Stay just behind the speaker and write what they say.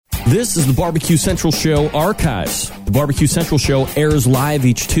This is the Barbecue Central Show Archives. The Barbecue Central Show airs live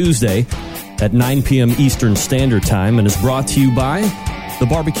each Tuesday at 9 p.m. Eastern Standard Time and is brought to you by the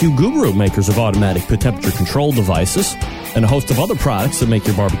Barbecue Guru, makers of automatic temperature control devices, and a host of other products that make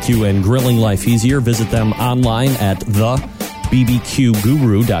your barbecue and grilling life easier. Visit them online at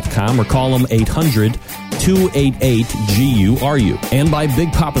thebbqguru.com or call them 800-288-GURU. And by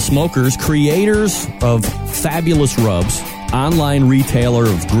Big Papa Smokers, creators of fabulous rubs, online retailer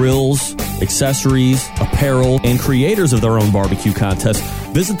of grills, accessories, apparel, and creators of their own barbecue contests.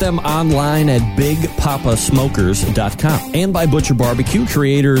 Visit them online at bigpapasmokers.com. And by Butcher Barbecue,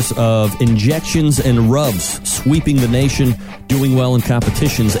 creators of injections and rubs, sweeping the nation, doing well in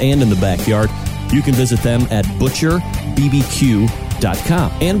competitions and in the backyard. You can visit them at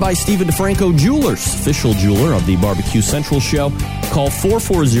butcherbbq.com. And by Stephen DeFranco Jewelers, official jeweler of the Barbecue Central Show. Call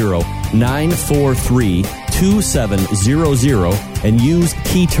 440-943-2700 and use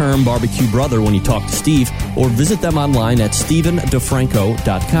key term Barbecue Brother when you talk to Steve, or visit them online at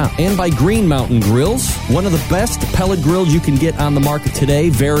StephenDeFranco.com. And by Green Mountain Grills, one of the best pellet grills you can get on the market today,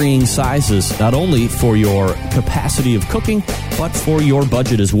 varying sizes, not only for your capacity of cooking, but for your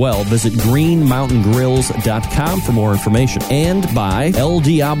budget as well. Visit greenmountaingrills.com for more information. And by El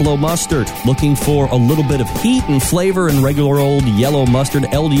Diablo Mustard. Looking for a little bit of heat and flavor in regular old yellow mustard?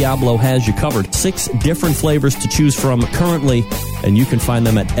 El Diablo has you covered. 6 different flavors to choose from currently, and you can find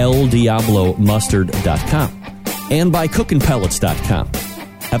them at eldiablomustard.com. And by cookinpellets.com.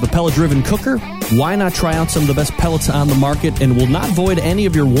 Have a pellet-driven cooker? Why not try out some of the best pellets on the market and will not void any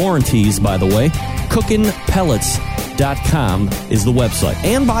of your warranties, by the way? Cookinpellets.com is the website.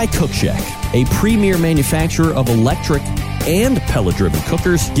 And by Cook Shack, a premier manufacturer of electric and pellet-driven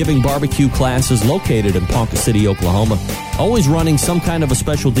cookers, giving barbecue classes located in Ponca City, Oklahoma. Always running some kind of a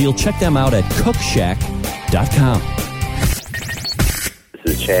special deal. Check them out at cookshack.com.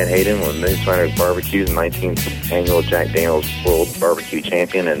 This is Chad Hayden with Moonshiners Barbecue's 19th Annual Jack Daniel's World Barbecue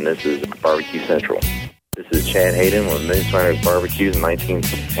Champion, and this is Barbecue Central. This is Chad Hayden with Moonshiners Barbecue's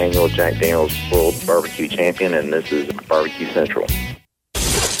 19th Annual Jack Daniel's World Barbecue Champion, and this is Barbecue Central.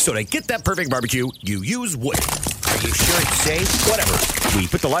 So to get that perfect barbecue, you use wood. Are you sure it's safe? Whatever. We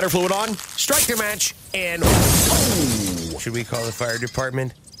put the lighter fluid on, strike your match, and... Oh! Should we call the fire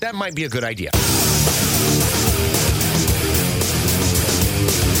department? That might be a good idea.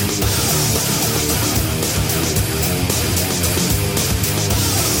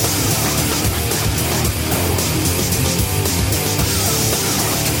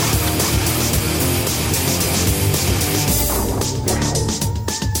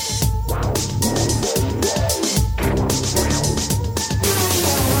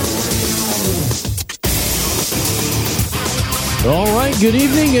 All right, good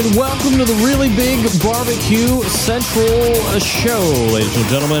evening and welcome to the really big Barbecue Central show, ladies and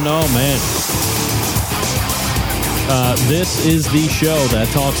gentlemen. Oh, man. This is the show that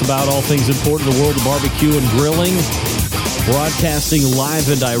talks about all things important in the world of barbecue and grilling. Broadcasting live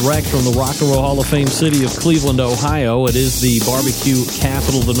and direct from the Rock and Roll Hall of Fame city of Cleveland, Ohio. It is the barbecue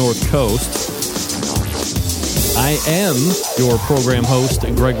capital of the North Coast. I am your program host,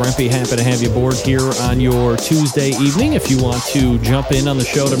 Greg Rempe. Happy to have you aboard here on your Tuesday evening. If you want to jump in on the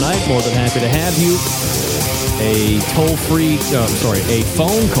show tonight, more than happy to have you. A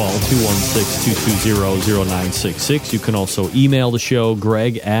phone call, 216-220-0966. You can also email the show,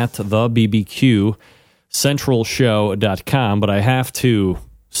 Greg at thebbqcentralshow.com. But I have to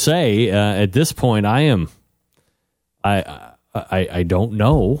say, at this point, I don't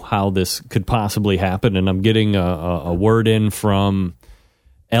know how this could possibly happen, and I'm getting a word in from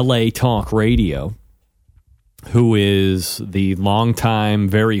LA Talk Radio, who is the longtime,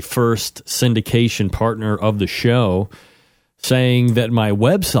 very first syndication partner of the show, saying that my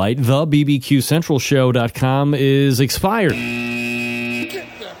website, thebbqcentralshow.com, is expired. Get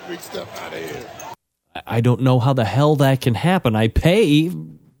that big stuff out of here. I don't know how the hell that can happen. I pay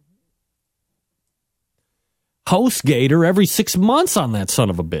HostGator every 6 months on that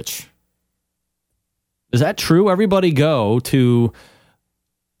son of a bitch. Is that true? Everybody go to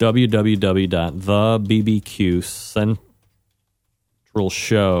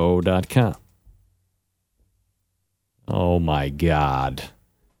www.thebbqcentralshow.com. Oh my God.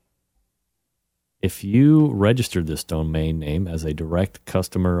 If you registered this domain name as a direct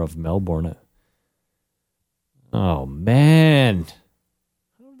customer of Melbourne, oh man,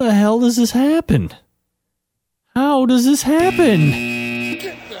 how the hell does this happen? How does this happen?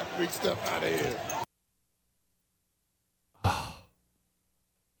 Get that big stuff out of here.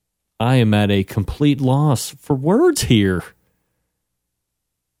 I am at a complete loss for words here.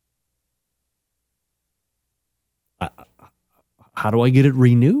 How do I get it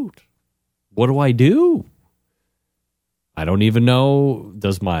renewed? What do I do? I don't even know.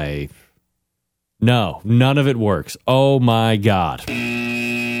 No, none of it works. Oh, my God.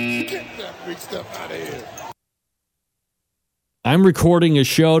 Get that big stuff out of here. I'm recording a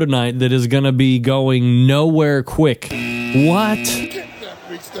show tonight that is going to be going nowhere quick. What? Get that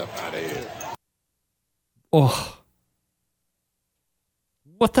big stuff out of here. Oh.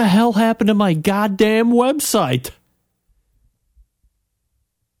 What the hell happened to my goddamn website?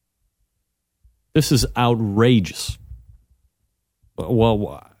 This is outrageous.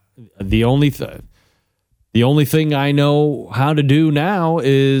 Well, the only thing I know how to do now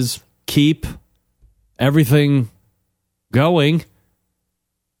is keep everything going.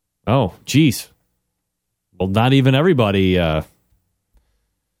 Oh, geez. Well, not even everybody. I'm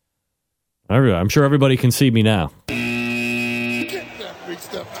sure everybody can see me now. Get that big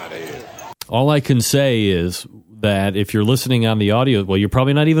stuff out of here. All I can say is that if you're listening on the audio, well, you're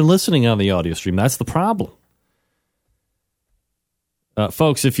probably not even listening on the audio stream. That's the problem.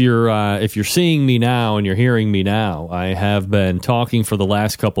 Folks, if you're seeing me now and you're hearing me now, I have been talking for the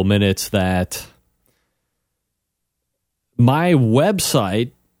last couple minutes that my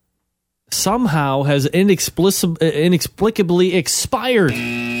website somehow has inexplicably expired.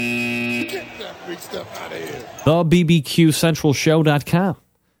 Get that big stuff out of here. TheBBQCentralShow.com.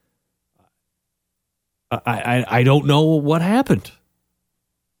 I don't know what happened.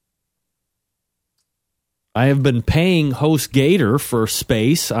 I have been paying HostGator for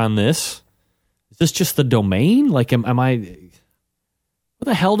space on this. Is this just the domain? Like, am I... Where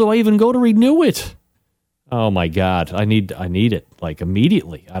the hell do I even go to renew it? Oh, my God. I need it, like,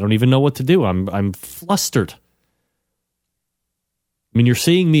 immediately. I don't even know what to do. I'm flustered. I mean, you're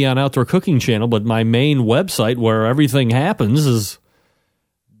seeing me on Outdoor Cooking Channel, but my main website where everything happens is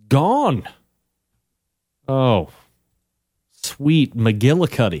gone. Oh, sweet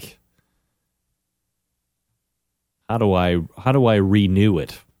McGillicuddy. How do I renew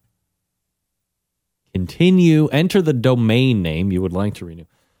it? Continue. Enter the domain name you would like to renew.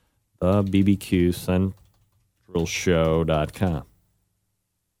 TheBBQCentralShow.com.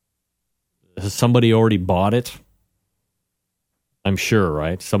 Has somebody already bought it? I'm sure,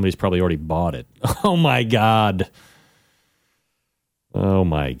 right? Somebody's probably already bought it. Oh, my God. Oh,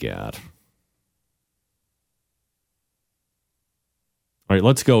 my God. All right,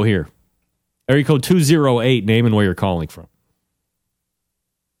 let's go here. Area code 208, name and where you're calling from.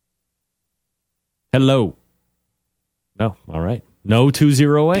 Hello. No, all right. No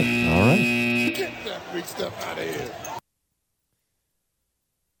 208. All right. Get that big stuff out of here.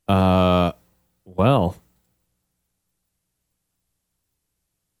 Well,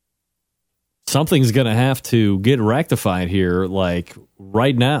 something's going to have to get rectified here, like,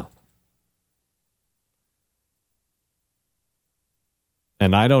 right now.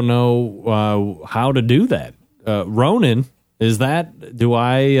 And I don't know how to do that. Ronan, is that, do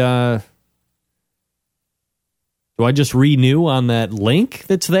I just renew on that link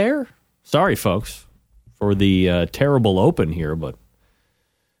that's there? Sorry, folks, for the terrible open here, but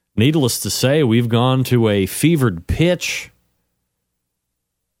needless to say, we've gone to a fevered pitch.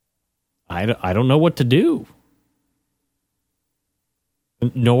 I don't know what to do.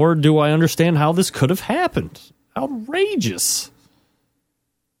 Nor do I understand how this could have happened. Outrageous.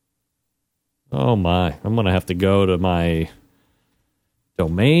 Oh, my. I'm going to have to go to my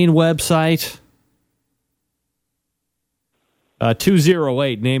domain website.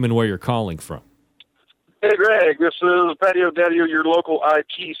 208, name and where you're calling from. Hey, Greg, this is Patio Daddy, your local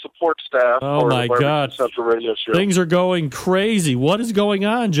IT support staff. Oh, my God. Central Radio Show. Things are going crazy. What is going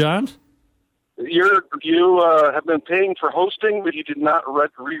on, John? You have been paying for hosting, but you did not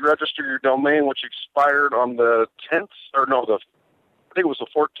re-register your domain, which expired on the 10th, I think it was the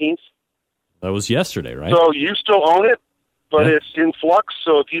 14th. That was yesterday, right? So you still own it, but it's in flux.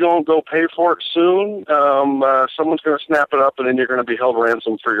 So if you don't go pay for it soon, someone's going to snap it up, and then you're going to be held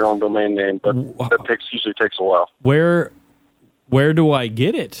ransom for your own domain name. But that usually takes a while. Where do I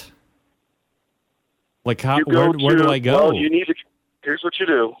get it? Like how? Where do I go? Well, here's what you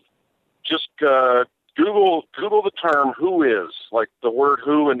do. Just Google the term "who is," like the word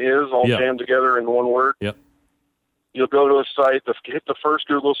 "who" and "is" all jammed together in one word. Yep. You'll go to a site, hit the first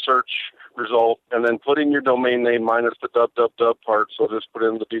Google search result, and then put in your domain name minus the www part. So just put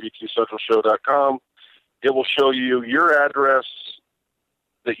in the bbqcentralshow.com. It will show you your address,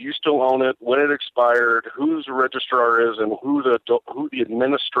 that you still own it, when it expired, who the registrar is, and who the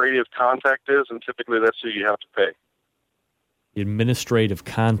administrative contact is. And typically, that's who you have to pay. The administrative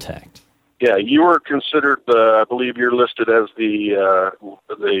contact. Yeah, you are considered I believe you're listed as the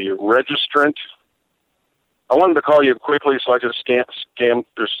registrant I wanted to call you quickly, so I just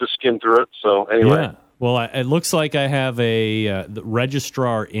skimmed through it. So anyway. Yeah. Well, it looks like I have the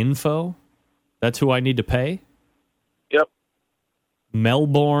registrar info. That's who I need to pay? Yep.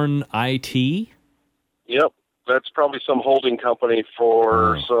 Melbourne IT? Yep. That's probably some holding company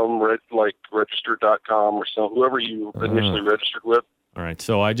for some register.com or some whoever you initially registered with. All right,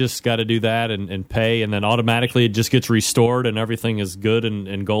 so I just got to do that and pay, and then automatically it just gets restored and everything is good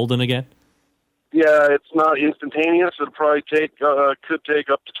and golden again? Yeah, it's not instantaneous. It'll probably could take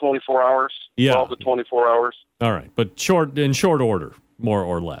up to 24 hours. Yeah. 12 to 24 hours. All right, but in short order, more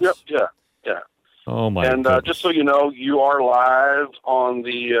or less. Yep, yeah. Oh, my And just so you know, you are live on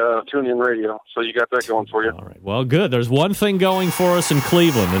the TuneIn Radio, so you got that going for you. All right, well, good. There's one thing going for us in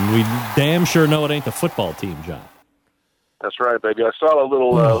Cleveland, and we damn sure know it ain't the football team, John. That's right, baby. I saw a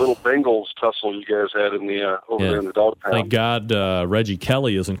little Bengals tussle you guys had in the over there in the dog pound. Thank God Reggie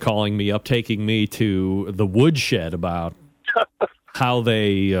Kelly isn't calling me up, taking me to the woodshed about how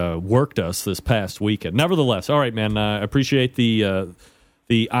they worked us this past weekend. Nevertheless, all right, man, I appreciate the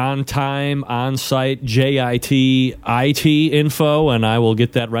on-time, on-site JIT IT info, and I will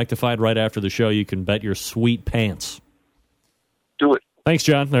get that rectified right after the show. You can bet your sweet pants. Do it. Thanks,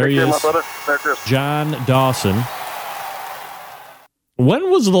 John. There he is. My brother. Merry Christmas. John Dawson. When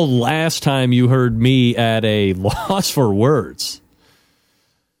was the last time you heard me at a loss for words?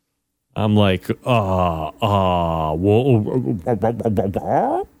 I'm like, I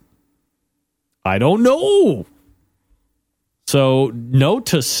don't know. So, note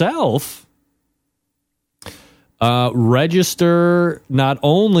to self, register not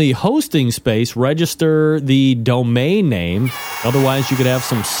only hosting space, register the domain name. Otherwise, you could have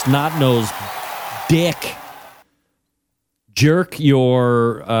some snot-nosed dick jerk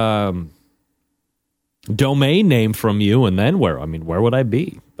your domain name from you, and then where? I mean, where would I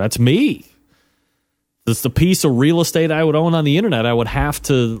be? That's me. That's the piece of real estate I would own on the internet. I would have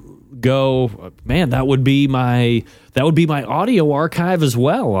to go, man, that would be my audio archive as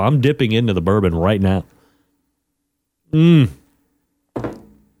well. I'm dipping into the bourbon right now. Oh,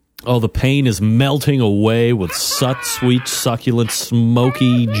 the pain is melting away with sweet, succulent,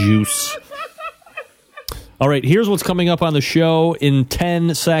 smoky juice. All right, here's what's coming up on the show in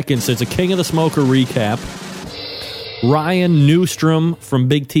 10 seconds. It's a King of the Smoker recap. Ryan Newstrom from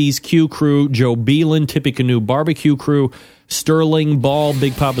Big T'z Q Crew, Joe Beland, Tippy Canoe BBQ Crew, Sterling Ball,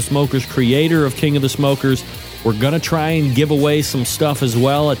 Big Papa Smokers, creator of King of the Smokers. We're going to try and give away some stuff as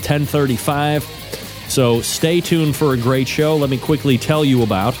well at 10:35. So stay tuned for a great show. Let me quickly tell you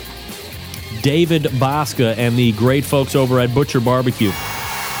about David Bosca and the great folks over at Butcher Barbecue.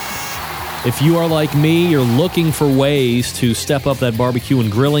 If you are like me, you're looking for ways to step up that barbecue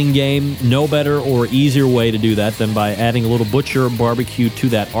and grilling game, no better or easier way to do that than by adding a little Butcher Barbecue to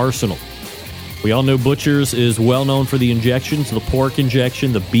that arsenal. We all know Butcher's is well known for the injections, the pork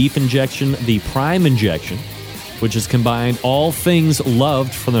injection, the beef injection, the prime injection, which has combined all things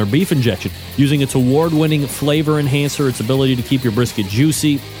loved from their beef injection, using its award-winning flavor enhancer, its ability to keep your brisket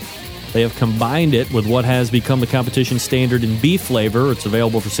juicy. They have combined it with what has become the competition standard in beef flavor. It's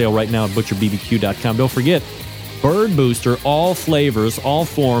available for sale right now at butcherbbq.com. Don't forget, Bird Booster, all flavors, all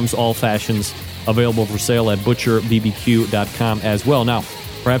forms, all fashions, available for sale at butcherbbq.com as well. Now,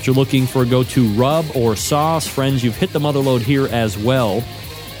 perhaps you're looking for a go-to rub or sauce. Friends, you've hit the mother lode here as well.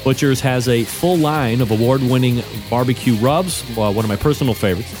 Butcher's has a full line of award-winning barbecue rubs, one of my personal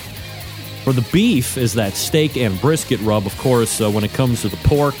favorites. For the beef is that steak and brisket rub, of course. When it comes to the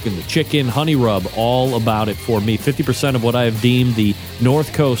pork and the chicken, honey rub, all about it for me. 50% of what I have deemed the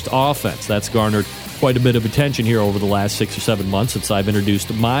North Coast offense. That's garnered quite a bit of attention here over the last 6 or 7 months since I've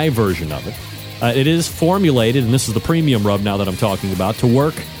introduced my version of it. It is formulated, and this is the premium rub now that I'm talking about, to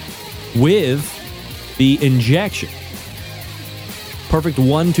work with the injection. Perfect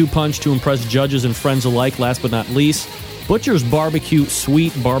 1-2 punch to impress judges and friends alike. Last but not least, Butcher's Barbecue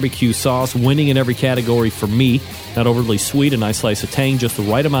Sweet Barbecue Sauce, winning in every category for me. Not overly sweet, a nice slice of tang, just the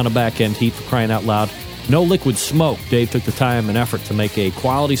right amount of back-end heat for crying out loud. No liquid smoke. Dave took the time and effort to make a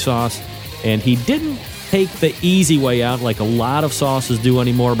quality sauce, and he didn't take the easy way out like a lot of sauces do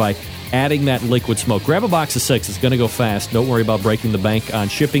anymore by adding that liquid smoke. Grab a box of 6. It's going to go fast. Don't worry about breaking the bank on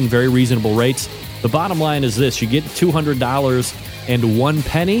shipping. Very reasonable rates. The bottom line is this. You get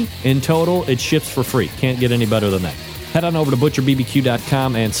 $200.01 in total. It ships for free. Can't get any better than that. Head on over to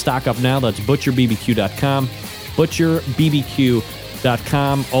butcherbbq.com and stock up now. That's butcherbbq.com.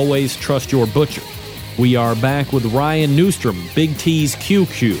 Butcherbbq.com. Always trust your butcher. We are back with Ryan Newstrom, Big T'z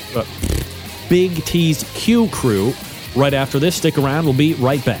Q Crew. Right after this, stick around. We'll be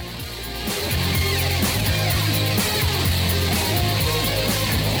right back.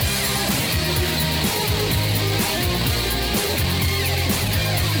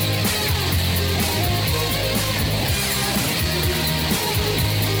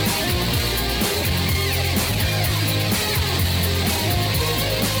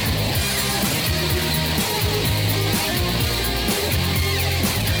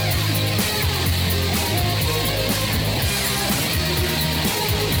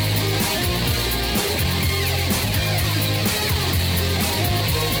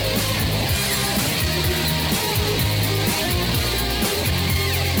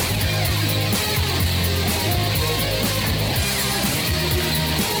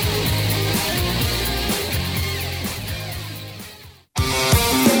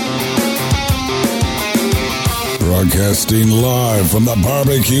 Broadcasting live from the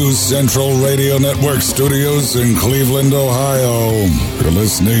Barbecue Central Radio Network studios in Cleveland, Ohio. You're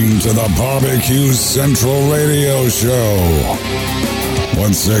listening to the Barbecue Central Radio Show.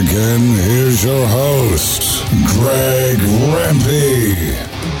 Once again, here's your host, Greg Rempe.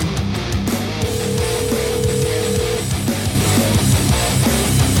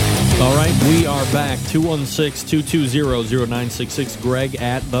 All right, we are back. 216-220-0966. Greg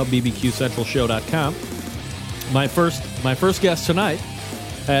at the BBQCentralShow.com. My first guest tonight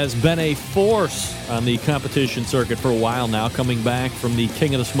has been a force on the competition circuit for a while now, coming back from the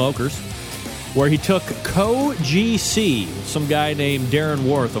King of the Smokers, where he took Co-GC, some guy named Darren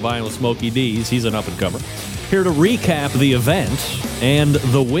Worth of Iowa Smoky D's. He's an up-and-comer. Here to recap the event and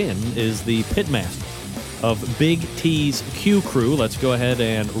the win is the pitmaster of Big T'z Q Crew. Let's go ahead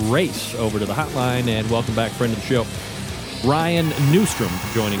and race over to the hotline and welcome back friend of the show, Ryan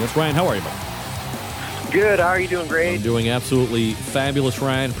Newstrom, joining us. Ryan, how are you, buddy? Good. How are you doing, Greg? I'm doing absolutely fabulous,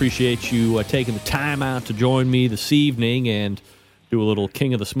 Ryan. Appreciate you taking the time out to join me this evening and do a little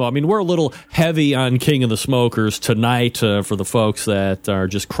King of the Smoke. I mean, we're a little heavy on King of the Smokers tonight for the folks that are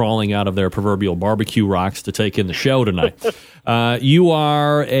just crawling out of their proverbial barbecue rocks to take in the show tonight. You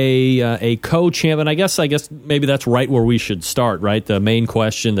are a co-champion. I guess maybe that's right where we should start, right? The main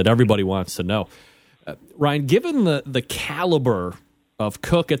question that everybody wants to know. Ryan, given the caliber of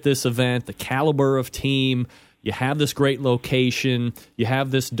cook at this event, the caliber of team, you have this great location, you have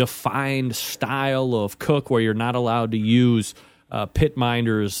this defined style of cook where you're not allowed to use pit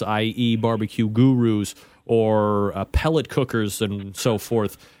minders, i.e. barbecue gurus, or pellet cookers and so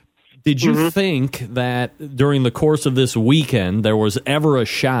forth. Did you think that during the course of this weekend there was ever a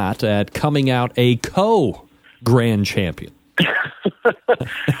shot at coming out a co-grand champion?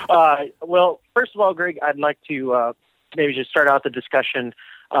 Well, first of all, Greg, I'd like to maybe just start out the discussion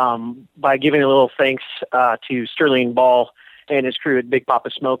by giving a little thanks to Sterling Ball and his crew at Big Papa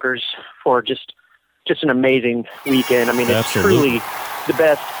Smokers for just an amazing weekend. I mean, it's truly the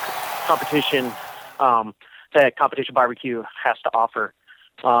best competition that Competition Barbecue has to offer.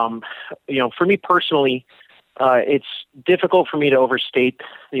 For me personally, it's difficult for me to overstate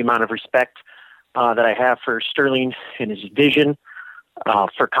the amount of respect that I have for Sterling and his vision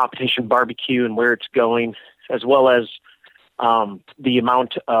for Competition Barbecue and where it's going, as well as the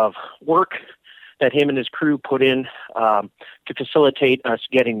amount of work that him and his crew put in to facilitate us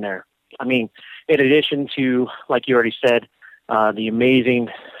getting there. I mean, in addition to, like you already said, the amazing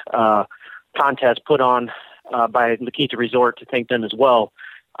contest put on by Lakita Resort, to thank them as well,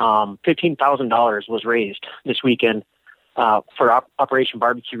 $15,000 was raised this weekend for Operation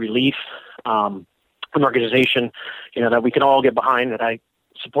Barbecue Relief, an organization that we can all get behind, that I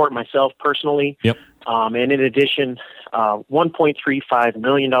support myself personally. Yep. And in addition, $1.35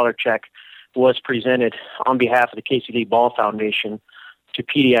 million check was presented on behalf of the Casey Lee Ball Foundation to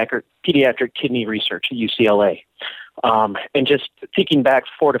pediatric kidney research at UCLA. And just thinking back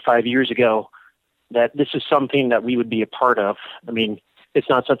 4 to 5 years ago, that this is something that we would be a part of. I mean, it's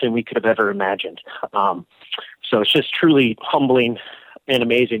not something we could have ever imagined. So it's just truly humbling and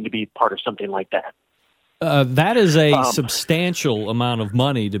amazing to be part of something like that. That is a substantial amount of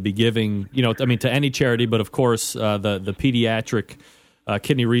money to be giving, to any charity, but of course, the pediatric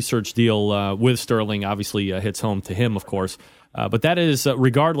kidney research deal with Sterling obviously hits home to him, of course. But that is,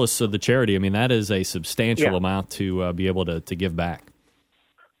 regardless of the charity, I mean, that is a substantial amount to be able to give back.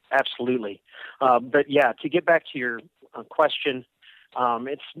 Absolutely. But yeah, to get back to your question,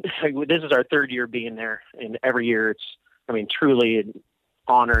 this is our third year being there, and every year it's, truly an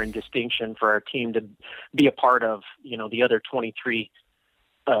honor and distinction for our team to be a part of, the other 23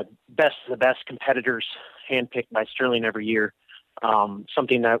 best of the best competitors handpicked by Sterling every year.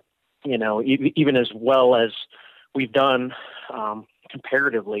 Something that, even as well as we've done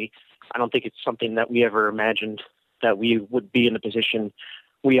comparatively, I don't think it's something that we ever imagined that we would be in the position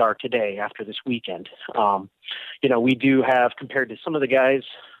we are today after this weekend. We do have, compared to some of the guys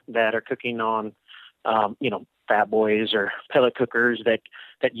that are cooking on, Fat Boys or pellet cookers that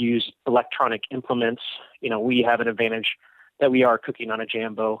use electronic implements, we have an advantage that we are cooking on a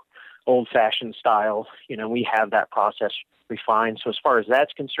Jambo, old-fashioned style. We have that process refined. So as far as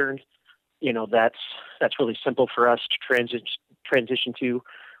that's concerned, that's really simple for us to transition to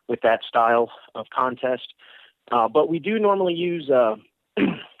with that style of contest. But we do normally use,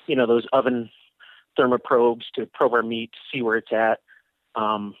 those oven thermoprobes to probe our meat, to see where it's at,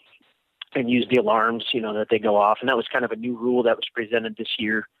 and use the alarms, that they go off. And that was kind of a new rule that was presented this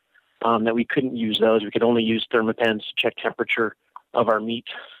year, that we couldn't use those. We could only use thermopens to check temperature of our meat.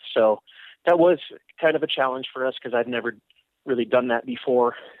 So that was kind of a challenge for us because I'd never really done that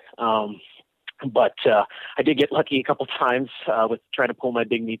before. But I did get lucky a couple times with trying to pull my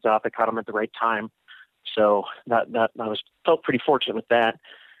big meats off. I caught them at the right time. So that I felt pretty fortunate with that.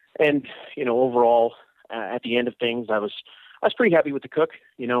 And, overall, at the end of things, I was pretty happy with the cook.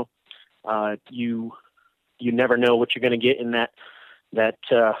 You never know what you're going to get in that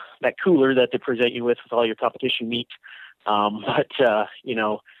cooler that they present you with all your competition meat. But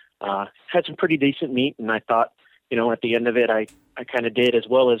had some pretty decent meat, and I thought, at the end of it, I kind of did as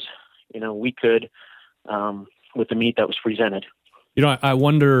well as, we could with the meat that was presented. I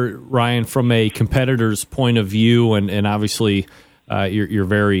wonder, Ryan, from a competitor's point of view, and obviously you're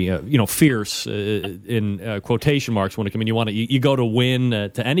very, fierce in quotation marks when it comes. You go to win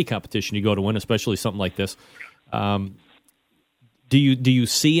to any competition. You go to win, especially something like this. Do you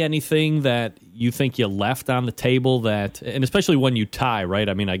see anything that you think you left on the table that, and especially when you tie, right?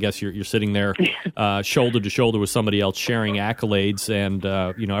 I mean, I guess you're sitting there shoulder to shoulder with somebody else sharing accolades, and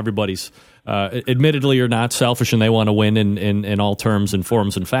everybody's admittedly are not selfish and they want to win in all terms and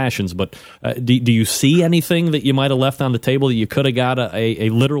forms and fashions. But do you see anything that you might have left on the table that you could have got a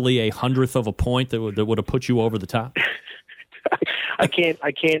literally 100th of a point that would have put you over the top? I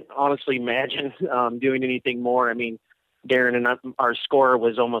can't honestly imagine doing anything more. I mean, Darren and our score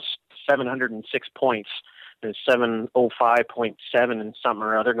was almost 706 points. It's 705.7 and something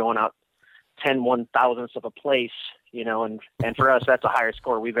or other, going out 10 1,000ths of a place, and for us, that's a higher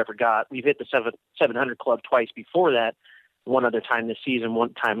score we've ever got. We've hit the 700 club twice before that, one other time this season,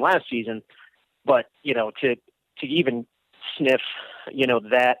 one time last season. But, to even sniff,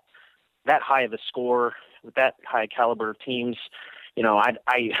 that high of a score with that high caliber of teams, I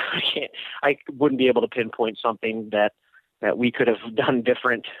wouldn't be able to pinpoint something that we could have done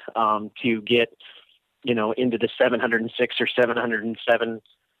different to get, into the 706 or 707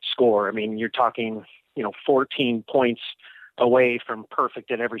 score. I mean, you're talking, 14 points away from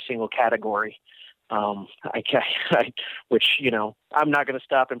perfect in every single category. Which, I'm not going to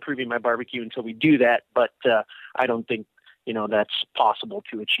stop improving my barbecue until we do that, but I don't think, that's possible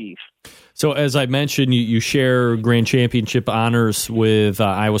to achieve. So as I mentioned, you share Grand Championship honors with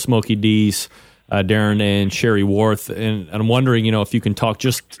Iowa Smoky D's, Darren and Sherry Worth, and I'm wondering, if you can talk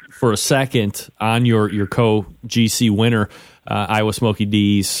just for a second on your co-GC winner, Iowa Smoky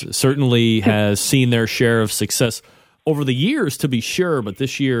D's. Certainly has seen their share of success over the years, to be sure, but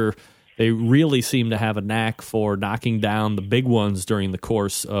this year they really seem to have a knack for knocking down the big ones during the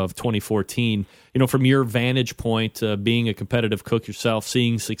course of 2014. From your vantage point, being a competitive cook yourself,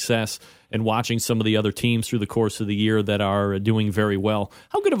 seeing success and watching some of the other teams through the course of the year that are doing very well,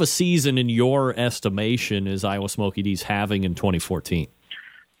 how good of a season in your estimation is Iowa Smoky D's having in 2014?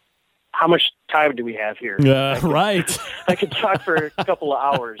 How much time do we have here? Right. I could talk for a couple of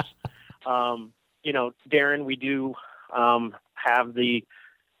hours. Darren, we do have the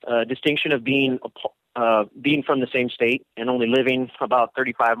distinction of being from the same state and only living about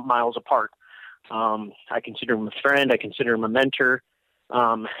 35 miles apart. I consider him a friend. I consider him a mentor.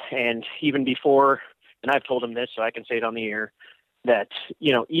 And even before, and I've told him this, so I can say it on the air, that,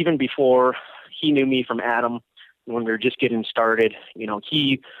 even before he knew me from Adam, when we were just getting started,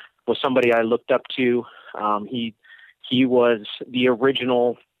 he was somebody I looked up to. He was the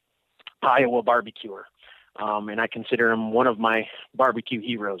original Iowa barbecuer. And I consider him one of my barbecue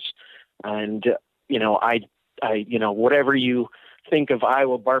heroes. And, whatever you think of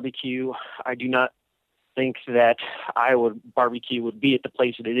Iowa barbecue, I do not think that Iowa barbecue would be at the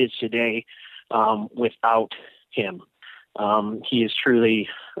place that it is today without him. He is truly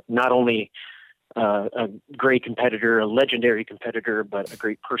not only a great competitor, a legendary competitor, but a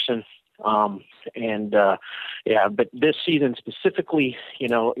great person. But this season specifically,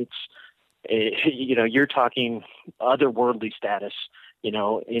 you're talking otherworldly status,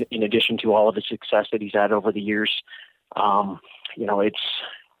 in addition to all of the success that he's had over the years.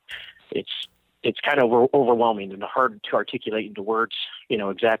 It's kind of overwhelming and hard to articulate into words,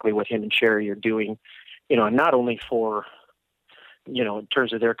 exactly what him and Sherry are doing, and not only for, in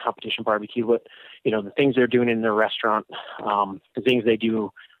terms of their competition barbecue, but, the things they're doing in their restaurant, the things they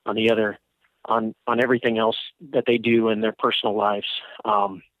do on the other, on everything else that they do in their personal lives.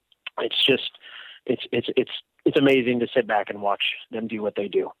 It's amazing to sit back and watch them do what they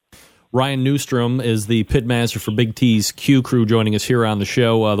do. Ryan Newstrom is the pitmaster for Big T'z Q Crew, joining us here on the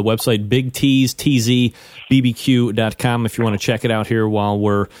show. The website, Big T'z, BBQ.com, if you want to check it out here while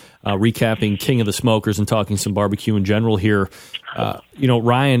we're recapping King of the Smokers and talking some barbecue in general here.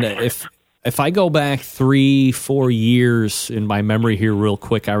 Ryan, if I go back 3-4 years in my memory here real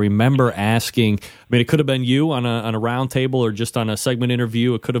quick, I remember asking, it could have been you on a round table or just on a segment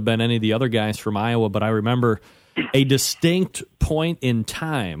interview. It could have been any of the other guys from Iowa, but I remember a distinct point in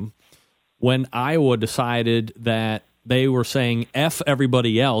time when Iowa decided that they were saying, F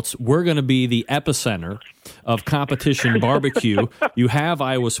everybody else, we're going to be the epicenter of competition barbecue. You have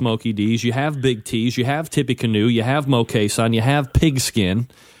Iowa Smoky D's, you have Big T'z, you have Tippy Canoe, you have Moqueson, you have Pigskin,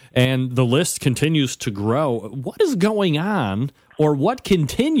 and the list continues to grow. What is going on, or what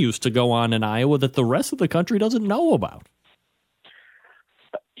continues to go on in Iowa that the rest of the country doesn't know about?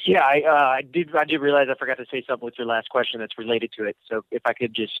 Yeah, I did realize I forgot to say something with your last question that's related to it. So if I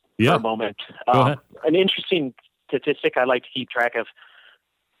could just for a moment. Go ahead. An interesting statistic I like to keep track of,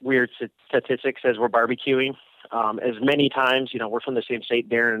 weird statistics as we're barbecuing. As many times, we're from the same state,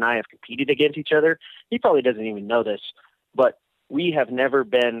 Darren and I have competed against each other. He probably doesn't even know this, but we have never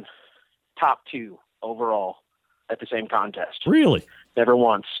been top 2 overall at the same contest. Really? Never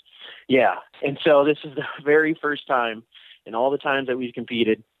once. Yeah. And so this is the very first time in all the times that we've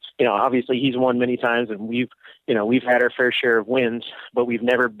competed. Obviously he's won many times, and we've had our fair share of wins, but we've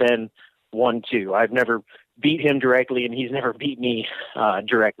never been 1-2. I've never beat him directly, and he's never beat me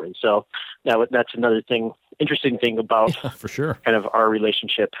directly. So that's another interesting thing about for sure, kind of our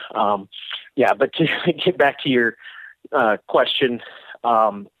relationship. But to get back to your question,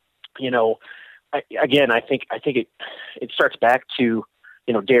 I think it starts back to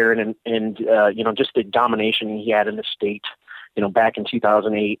Darren and just the domination he had in the state. Back in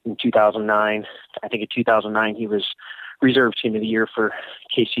 2008 and 2009. I think in 2009 he was reserve team of the year for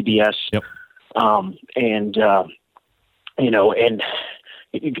KCBS. Yep. And the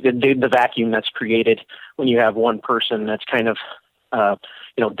vacuum that's created when you have one person that's kind of,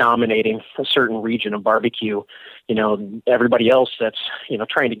 dominating a certain region of barbecue. Everybody else that's,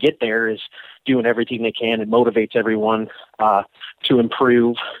 trying to get there is doing everything they can and motivates everyone to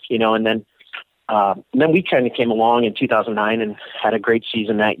improve, and then we kind of came along in 2009 and had a great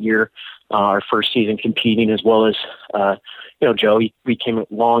season that year, our first season competing, as well as, Joe, we came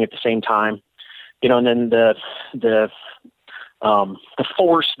along at the same time, and then the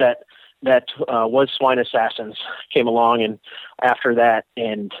force that was Swine Assassins came along, and after that,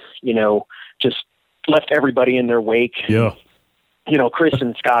 and, just left everybody in their wake. Yeah. Chris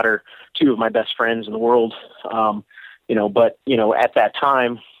and Scott are 2 of my best friends in the world. But at that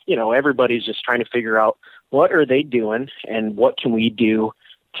time, everybody's just trying to figure out what are they doing and what can we do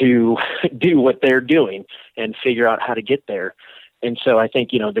to do what they're doing and figure out how to get there. And so I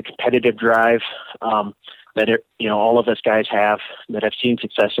think, the competitive drive, that, all of us guys have that have seen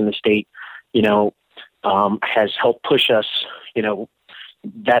success in the state, has helped push us,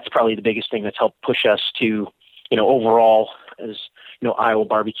 that's probably the biggest thing that's helped push us to, overall as, Iowa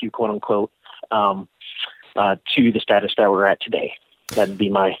barbecue, quote unquote, to the status that we're at today. That'd be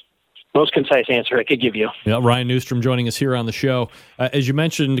my most concise answer I could give you. Yeah, Ryan Newstrom joining us here on the show. As you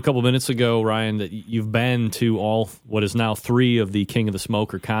mentioned a couple minutes ago, Ryan, that you've been to all what is now 3 of the King of the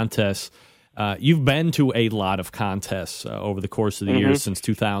Smoker contests. You've been to a lot of contests over the course of the years since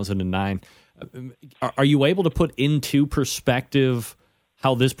 2009. Are you able to put into perspective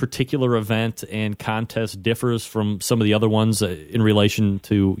how this particular event and contest differs from some of the other ones in relation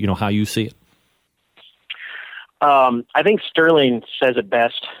to how you see it? I think Sterling says it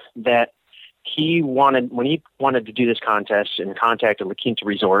best that when he wanted to do this contest and contacted La Quinta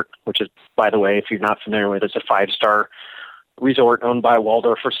Resort, which is, by the way, if you're not familiar with it, it's a 5-star resort owned by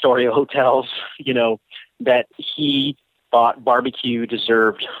Waldorf Astoria Hotels, that he thought barbecue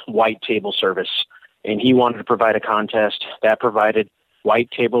deserved white table service, and he wanted to provide a contest that provided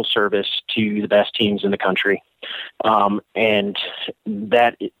white table service to the best teams in the country. And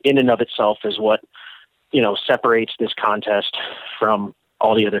that in and of itself is what, separates this contest from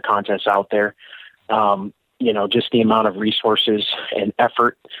all the other contests out there. Just the amount of resources and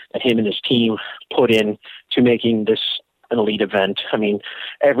effort that him and his team put in to making this an elite event. I mean,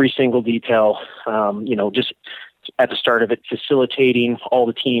 every single detail, just at the start of it, facilitating all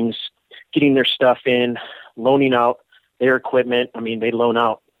the teams, getting their stuff in, loaning out their equipment. I mean, they loan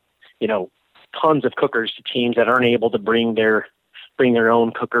out, tons of cookers to teams that aren't able to bring their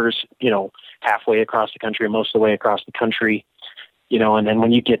own cookers, halfway across the country or most of the way across the country, and then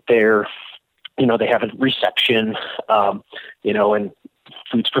when you get there, they have a reception, and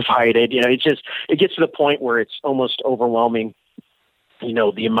food's provided, it gets to the point where it's almost overwhelming,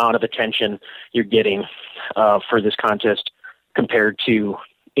 the amount of attention you're getting, for this contest compared to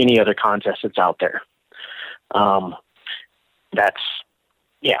any other contest that's out there.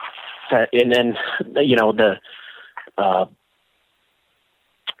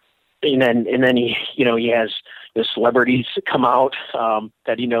 And then, and then he has the celebrities come out,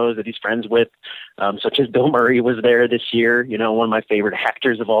 that he knows, that he's friends with, such as Bill Murray was there this year, one of my favorite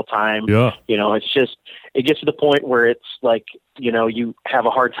actors of all time. Yeah. It gets to the point where it's like, you have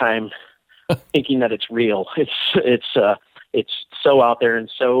a hard time thinking that it's real. It's so out there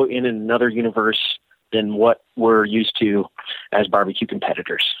and so in another universe than what we're used to as barbecue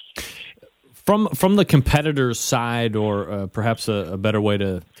competitors. From the competitor's side, or perhaps a better way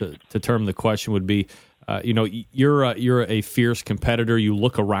to term the question would be, you're a fierce competitor. You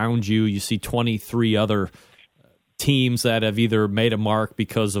look around you, you see 23 other teams that have either made a mark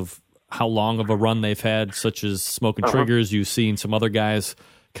because of how long of a run they've had, such as Smoking Triggers. You've seen some other guys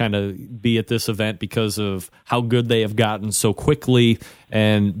kind of be at this event because of how good they have gotten so quickly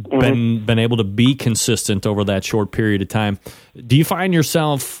and been able to be consistent over that short period of time. Do you find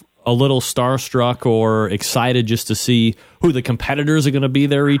yourself a little starstruck or excited just to see who the competitors are going to be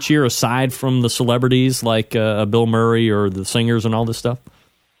there each year, aside from the celebrities like Bill Murray or the singers and all this stuff?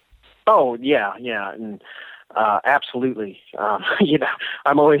 Oh, yeah. And absolutely.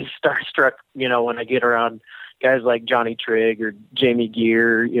 I'm always starstruck, when I get around guys like Johnny Trigg or Jamie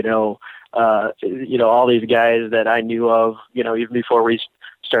Geer, all these guys that I knew of, even before we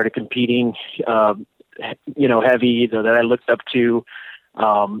started competing, heavy, that I looked up to.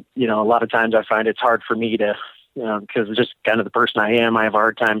 A lot of times I find it's hard for me to, because it's just kind of the person I am. I have a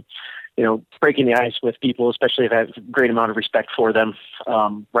hard time, breaking the ice with people, especially if I have a great amount of respect for them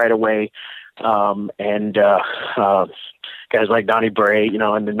right away. Guys like Donnie Bray,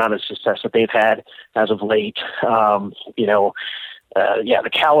 and the amount of success that they've had as of late, the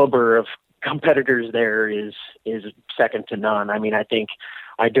caliber of competitors there is second to none. I mean, I think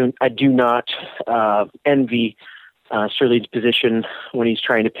I do not envy Sterling's position when he's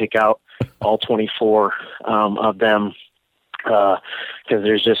trying to pick out all 24 of them, because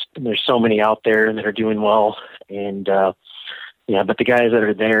there's so many out there that are doing well, and but the guys that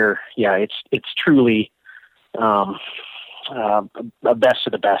are there, it's truly a best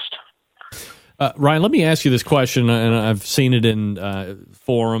of the best. Ryan, let me ask you this question, and I've seen it in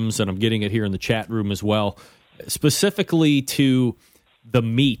forums, and I'm getting it here in the chat room as well, specifically to the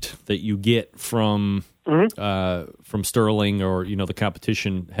meat that you get from Sterling or the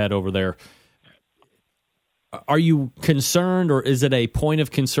competition head over there. Are you concerned, or is it a point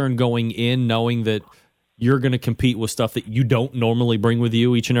of concern going in, knowing that you're going to compete with stuff that you don't normally bring with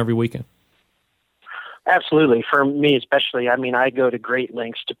you each and every weekend? Absolutely. For me especially, I mean, I go to great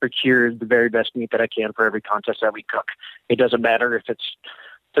lengths to procure the very best meat that I can for every contest that we cook. It doesn't matter if it's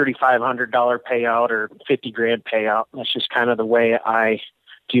 $3,500 payout or $50,000 payout. That's just kind of the way I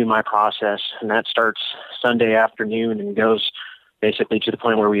do my process, and that starts Sunday afternoon and goes basically to the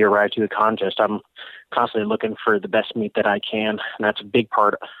point where we arrive to the contest. I'm constantly looking for the best meat that I can, and that's a big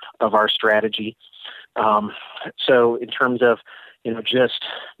part of our strategy. So in terms of, just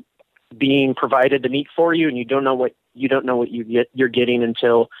being provided the meat for you, and you don't know what you're getting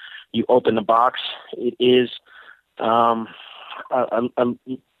until you open the box, it is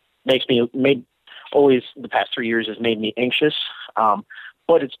always the past 3 years has made me anxious.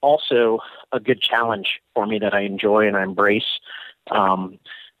 But it's also a good challenge for me that I enjoy and I embrace,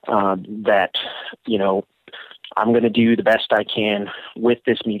 that, I'm going to do the best I can with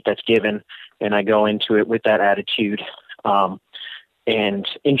this meat that's given. And I go into it with that attitude, and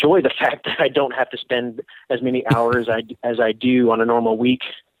enjoy the fact that I don't have to spend as many hours as I do on a normal week,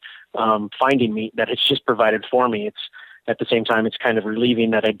 finding meat, that it's just provided for me. It's at the same time, it's kind of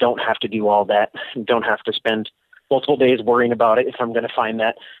relieving that I don't have to do all that and don't have to spend multiple days worrying about it if I'm going to find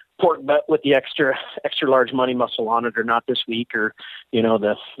that pork butt with the extra large money muscle on it or not this week, or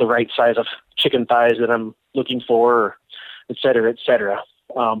the right size of chicken thighs that I'm looking for, or et cetera, et cetera.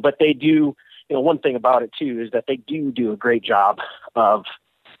 But they do, one thing about it too is that they do a great job of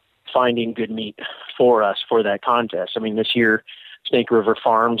finding good meat for us for that contest. I mean, this year Snake River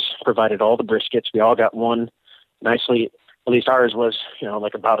Farms provided all the briskets. We all got one nicely, at least ours was,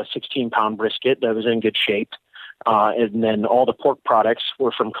 like about a 16-pound brisket that was in good shape. And then all the pork products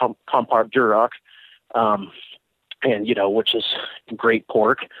were from Compart Duroc, which is great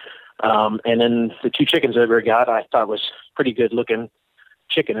pork. And then the two chickens that we got, I thought was pretty good looking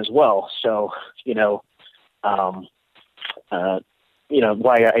chicken as well. So,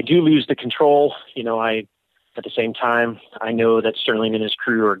 why I do lose the control, at the same time, I know that Sterling and his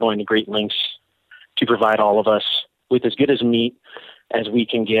crew are going to great lengths to provide all of us with as good as meat as we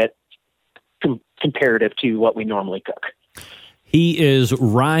can get, comparative to what we normally cook. He is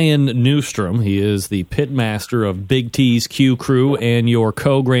Ryan Newstrom. He is the pitmaster of Big T'z Q Crew and your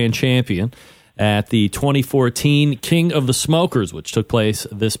co-grand champion at the 2014 King of the Smokers, which took place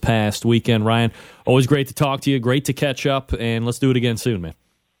this past weekend. Ryan, always great to talk to you. Great to catch up, and let's do it again soon, man.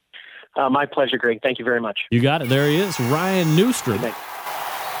 My pleasure, Greg. Thank you very much. You got it. There he is, Ryan Newstrom.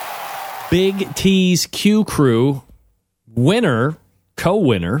 Big T'z Q Crew winner,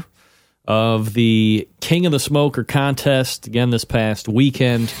 co-winner of the King of the Smoker contest, again, this past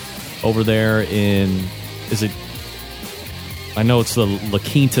weekend over there in, I know it's the La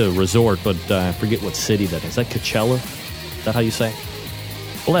Quinta Resort, but I forget what city that is. Is that Coachella? Is that how you say it?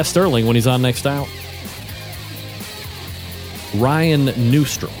 We'll ask Sterling when he's on next out. Ryan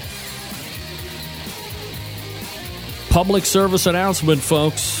Newstrom. Public service announcement,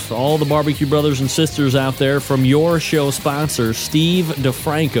 folks. All the barbecue brothers and sisters out there, from your show sponsor, Steve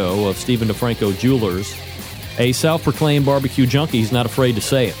DeFranco of Stephen DeFranco Jewelers, a self-proclaimed barbecue junkie. He's not afraid to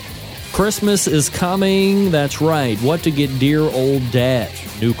say it. Christmas is coming. That's right. What to get dear old dad?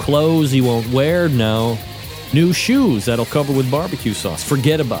 New clothes he won't wear? No. New shoes that'll cover with barbecue sauce?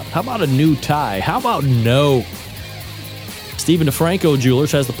 Forget about it. How about a new tie? How about no? Stephen DeFranco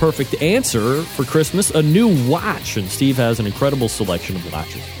Jewelers has the perfect answer for Christmas, a new watch. And Steve has an incredible selection of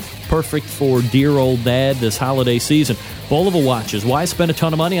watches. Perfect for dear old dad this holiday season. Bulova watches. Why spend a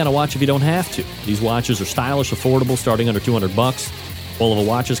ton of money on a watch if you don't have to? These watches are stylish, affordable, starting under $200. Bulova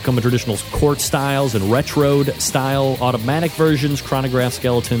watches come in traditional quartz styles and retro-style automatic versions, chronograph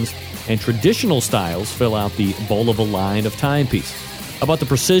skeletons, and traditional styles fill out the Bulova line of timepieces. How about the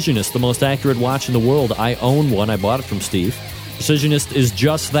Precisionist, the most accurate watch in the world? I own one. I bought it from Steve. Precisionist is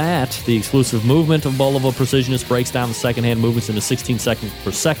just that. The exclusive movement of Bulova Precisionist breaks down the second-hand movements into 16 seconds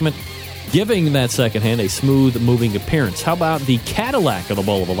per segment, giving that second hand a smooth moving appearance. How about the Cadillac of the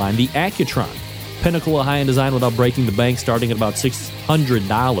Bulova line, the Accutron? Pinnacle of high-end design without breaking the bank, starting at about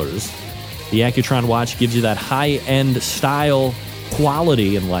 $600. The Accutron watch gives you that high-end style,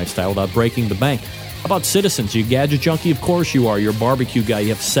 quality, and lifestyle without breaking the bank. How about Citizens? You gadget junkie? Of course you are. You're a barbecue guy. You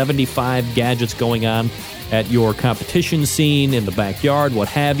have 75 gadgets going on at your competition scene, in the backyard, what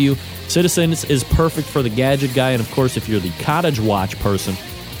have you. Citizens is perfect for the gadget guy. And, of course, if you're the cottage watch person,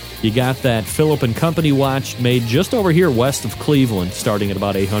 you got that Phillip & Company watch made just over here west of Cleveland, starting at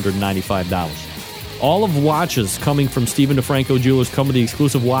about $895. All of watches coming from Stephen DeFranco Jewelers come with the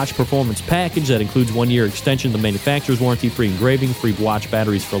exclusive watch performance package that includes 1-year extension of the manufacturer's warranty, free engraving, free watch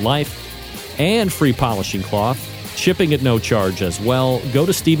batteries for life, and free polishing cloth. Shipping at no charge as well. Go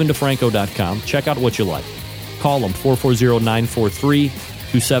to StephenDeFranco.com. Check out what you like. Call them,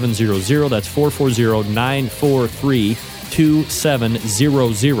 440-943-2700. That's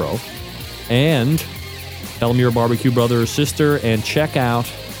 440-943-2700. And tell them you're a barbecue brother or sister and check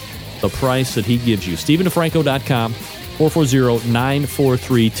out the price that he gives you. StephenDeFranco.com,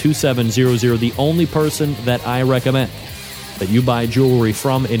 440-943-2700. The only person that I recommend that you buy jewelry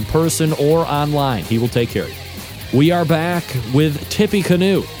from in person or online. He will take care of you. We are back with Tippy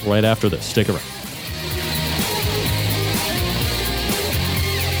Canoe right after this. Stick around.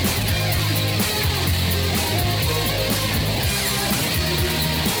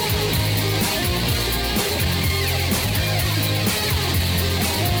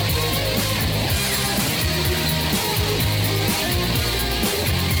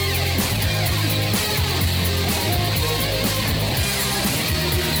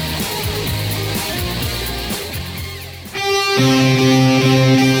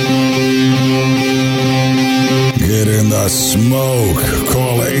 Get in the smoke.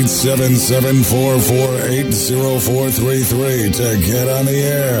 Call 877-448-0433 to get on the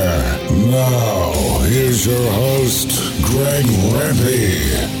air. Now, here's your host, Greg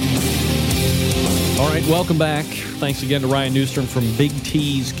Rempe. All right, welcome back. Thanks again to Ryan Newstrom from Big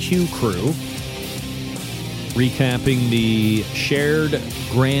T'z Q Cru. Recapping the shared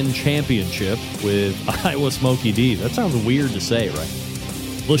grand championship with Iowa Smokey D. That sounds weird to say, right?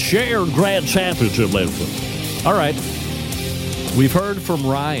 The shared grand championship, ladies and gentlemen. All right. We've heard from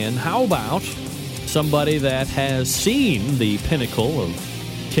Ryan. How about somebody that has seen the pinnacle of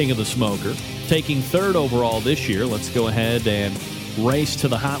King of the Smoker, taking third overall this year? Let's go ahead and race to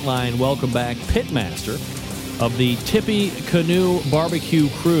the hotline. Welcome back, Pitmaster of the Tippy Canoe BBQ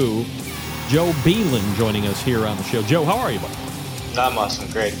Crew, Joe Beland, joining us here on the show. Joe, how are you, buddy? I'm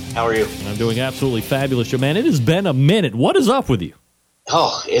awesome. Great. How are you? I'm doing absolutely fabulous, Joe. Man, it has been a minute. What is up with you?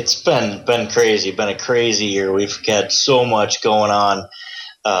 Oh, it's been crazy. Been a crazy year. We've had so much going on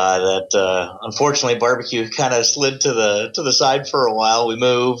that unfortunately barbecue kind of slid to the side for a while. We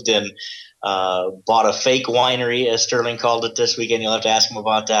moved and bought a fake winery, as Sterling called it, this weekend. You'll have to ask him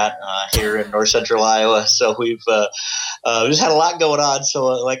about that here in north central Iowa. So we've just had a lot going on. So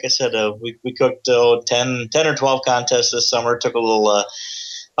like I said, we cooked 10 or 12 contests this summer. Took a little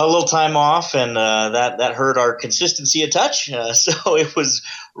time off, and that hurt our consistency a touch. So it was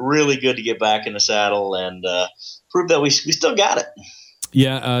really good to get back in the saddle and prove that we still got it.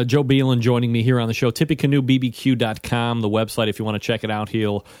 Yeah, Joe Beland joining me here on the show. TippyCanoeBBQ.com, the website, if you want to check it out.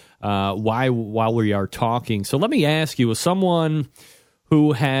 While we are talking. So let me ask you, as someone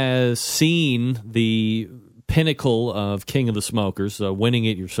who has seen the pinnacle of King of the Smokers, winning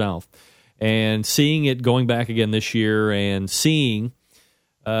it yourself, and seeing it going back again this year, and seeing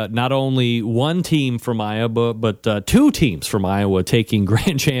not only one team from Iowa, but two teams from Iowa taking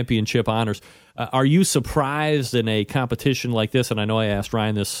grand championship honors. Are you surprised in a competition like this? And I know I asked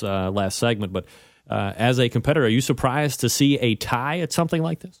Ryan this last segment, but as a competitor, are you surprised to see a tie at something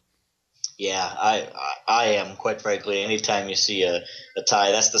like this? Yeah, I am, quite frankly. Anytime you see a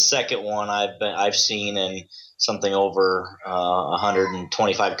tie, that's the second one I've seen in something over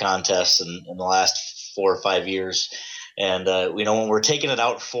 125 contests in the last 4 or 5 years. And when we're taking it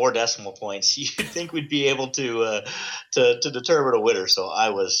out 4 decimal points, you'd think we'd be able to determine a winner. So I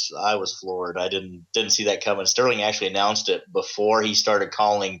was floored. I didn't see that coming. Sterling actually announced it before he started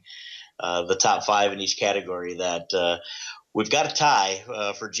calling the top 5 in each category that we've got a tie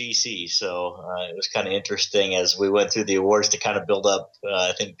for GC. So it was kind of interesting as we went through the awards to kind of build up.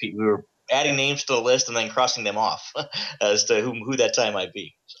 I think we were adding names to the list and then crossing them off as to who that tie might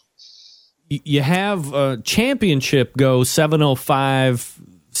be. So. You have championship go 7:05,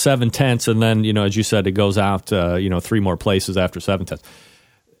 7/10, and then, as you said, it goes out, 3 more places after 7/10.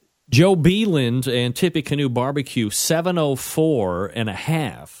 Joe Beland and Tippy Canoe BBQ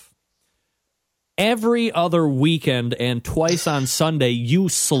 7:04.5. Every other weekend and twice on Sunday, you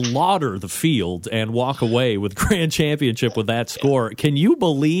slaughter the field and walk away with grand championship with that score. Can you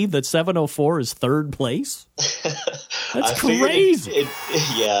believe that 7:04 is third place? That's crazy.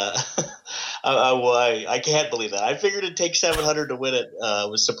 Yeah. I can't believe that. I figured it'd take 700 to win it.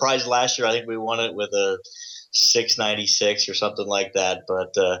 Was surprised last year. I think we won it with a 696 or something like that.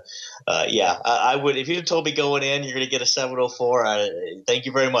 But I would. If you had told me going in, you're going to get a 704. Thank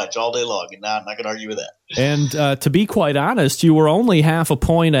you very much all day long. And I'm not going to argue with that. And to be quite honest, you were only half a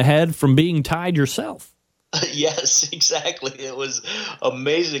point ahead from being tied yourself. Yes, exactly. It was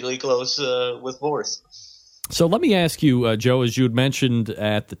amazingly close with fourth. So let me ask you, Joe, as you had mentioned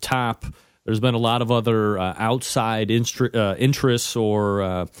at the top, there's been a lot of other outside interests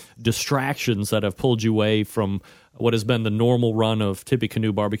or distractions that have pulled you away from what has been the normal run of Tippy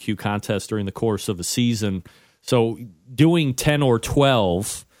Canoe BBQ contests during the course of a season. So doing 10 or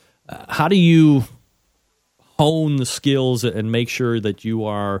 12, how do you hone the skills and make sure that you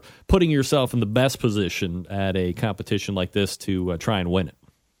are putting yourself in the best position at a competition like this to try and win it?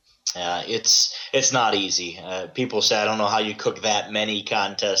 It's not easy. People say, I don't know how you cook that many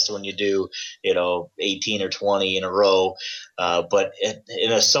contests when you do, 18 or 20 in a row. But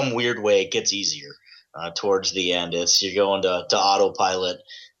in some weird way, it gets easier towards the end. You're going to autopilot,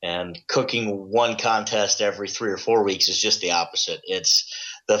 and cooking one contest every 3 or 4 weeks is just the opposite. It's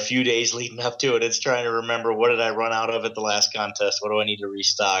the few days leading up to it. It's trying to remember, what did I run out of at the last contest? What do I need to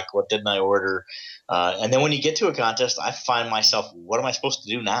restock? What didn't I order? And then when you get to a contest, I find myself, what am I supposed to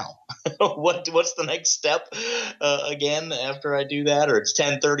do now? What's the next step again after I do that? Or it's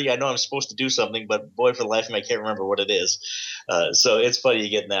 10:30. I know I'm supposed to do something, but boy, for the life of me, I can't remember what it is. So it's funny you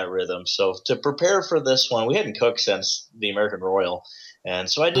get in that rhythm. So to prepare for this one, we hadn't cooked since the American Royal. And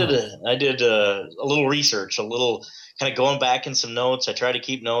so I did a little research, a little kind of going back in some notes. I try to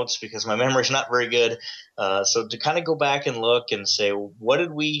keep notes because my memory's not very good. So to kind of go back and look and say, what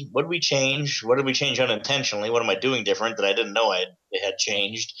did we change? What did we change unintentionally? What am I doing different that I didn't know I had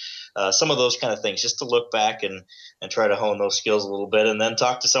changed? Some of those kind of things, just to look back and try to hone those skills a little bit, and then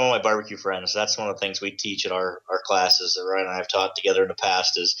talk to some of my barbecue friends. That's one of the things we teach at our classes that Ryan and I have taught together in the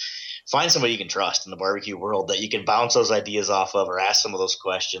past is find somebody you can trust in the barbecue world that you can bounce those ideas off of or ask some of those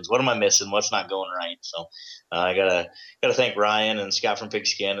questions. What am I missing? What's not going right? So I gotta thank Ryan and Scott from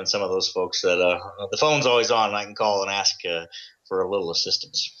Pigskin and some of those folks that the phone's always on and I can call and ask for a little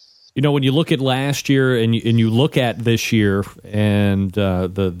assistance. When you look at last year and you look at this year and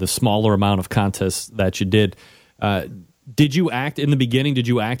the smaller amount of contests that you did you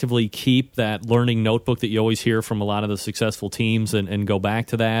actively keep that learning notebook that you always hear from a lot of the successful teams and go back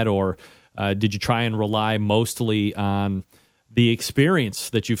to that? Or did you try and rely mostly on the experience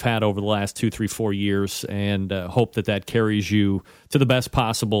that you've had over the last 2, 3, 4 years and hope that carries you to the best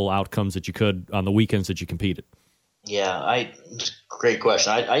possible outcomes that you could on the weekends that you competed? Yeah, great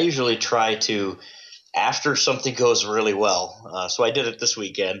question. I usually try to, after something goes really well, so I did it this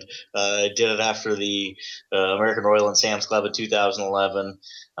weekend. I did it after the American Royal and Sam's Club in 2011.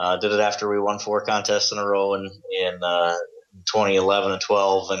 Did it after we won 4 contests in a row in 2011 and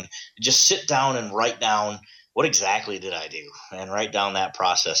 12, and just sit down and write down what exactly did I do and write down that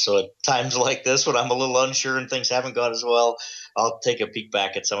process. So at times like this, when I'm a little unsure and things haven't gone as well, I'll take a peek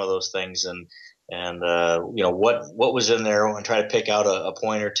back at some of those things and and what was in there, and try to pick out a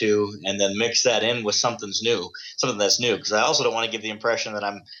point or two, and then mix that in with something that's new. Because I also don't want to give the impression that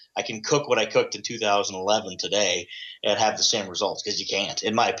I can cook what I cooked in 2011 today and have the same results, because you can't.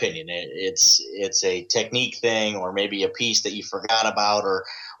 In my opinion, it's a technique thing, or maybe a piece that you forgot about, or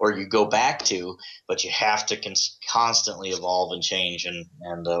you go back to, but you have to constantly evolve and change, and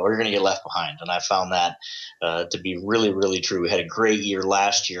or you're going to get left behind. And I found that to be really, really true. We had a great year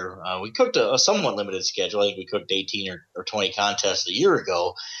last year. We cooked a somewhat limited schedule. I think we cooked 18 or 20 contests a year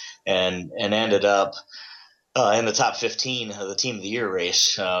ago, and ended up in the top 15 of the team of the year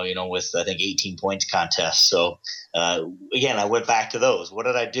race, with I think 18 points contest. So again, I went back to those. What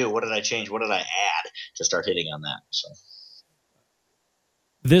did I do? What did I change? What did I add to start hitting on that? So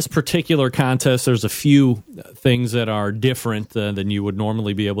this particular contest, there's a few things that are different than you would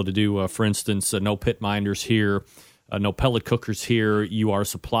normally be able to do. For instance, no pit minders here, no pellet cookers here. You are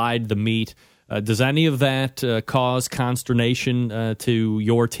supplied the meat. Does any of that cause consternation to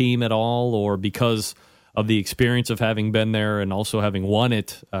your team at all, or because of the experience of having been there and also having won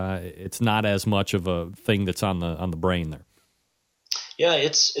it, it's not as much of a thing that's on the brain there? Yeah,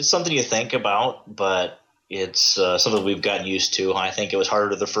 it's something you think about, but it's something we've gotten used to. I think it was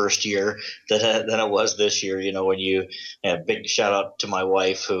harder the first year than it was this year. Big shout out to my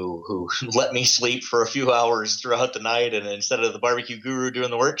wife who let me sleep for a few hours throughout the night, and instead of the barbecue guru doing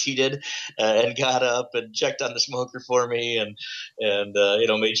the work, she did, and got up and checked on the smoker for me, and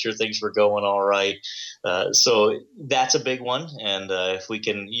made sure things were going all right. So that's a big one. And if we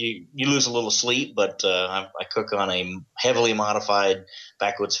can, you lose a little sleep, but I cook on a heavily modified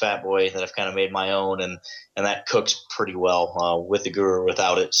backwoods fat boy that I've kind of made my own, and that cooks pretty well with the guru or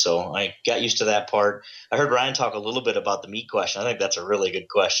without it. So I got used to that part. I heard Ryan talk a little bit about the meat question. I think that's a really good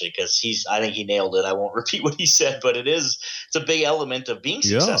question, because I think he nailed it. I won't repeat what he said, but it's a big element of being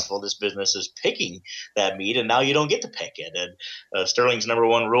successful in this business is picking that meat, and now you don't get to pick it. And Sterling's number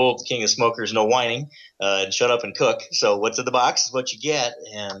one rule, the king of smokers, no whining, and shut up and cook. So what's in the box is what you get,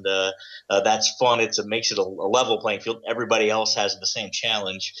 and that's fun. It makes it a level playing field. Everybody else has the same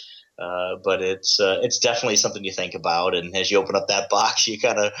challenge. But it's definitely something you think about, and as you open up that box, you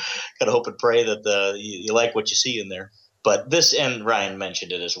kind of hope and pray that you like what you see in there. But this, and Ryan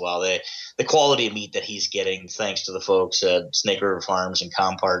mentioned it as well, the quality of meat that he's getting, thanks to the folks at Snake River Farms and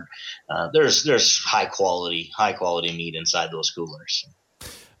Compart, there's high quality meat inside those coolers.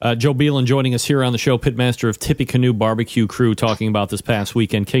 Joe Beland joining us here on the show, pitmaster of Tippy Canoe BBQ Crew, talking about this past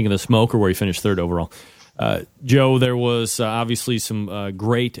weekend, King of the Smoker, where he finished third overall. Joe, there was obviously some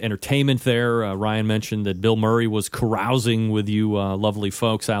great entertainment there. Ryan mentioned that Bill Murray was carousing with you lovely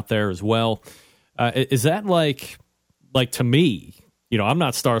folks out there as well. Is that like to me, I'm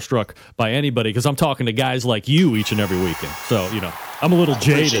not starstruck by anybody, because I'm talking to guys like you each and every weekend. So, I'm a little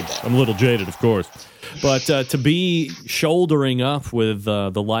jaded. I'm a little jaded, of course. But to be shouldering up with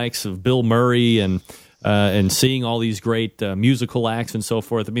the likes of Bill Murray and seeing all these great musical acts and so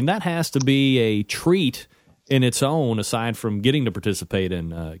forth, I mean, that has to be a treat in its own, aside from getting to participate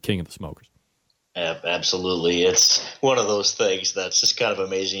in King of the Smokers. Absolutely. It's one of those things that's just kind of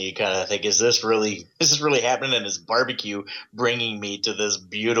amazing. You kind of think, is this really happening? And is barbecue bringing me to this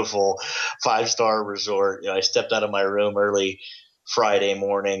beautiful 5-star resort? I stepped out of my room early Friday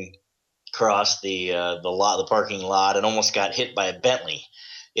morning, crossed the parking lot, and almost got hit by a Bentley.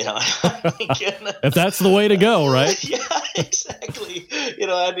 If that's the way to go, right? Yeah, exactly.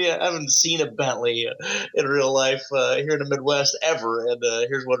 I haven't seen a Bentley in real life here in the Midwest ever, and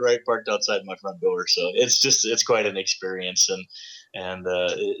here's one right parked outside my front door. So it's quite an experience, and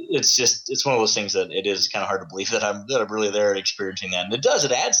it's one of those things that it is kind of hard to believe that I'm really there and experiencing that, and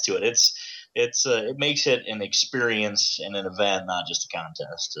it adds to it. It makes it an experience and an event, not just a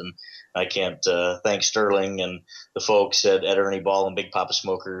contest. And I can't thank Sterling and the folks at Ernie Ball and Big Papa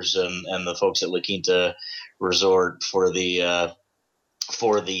Smokers and the folks at La Quinta Resort for the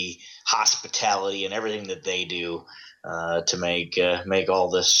hospitality and everything that they do to make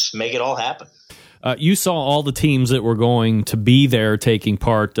it all happen. You saw all the teams that were going to be there taking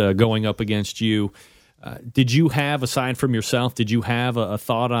part, going up against you. Did you have, aside from yourself, a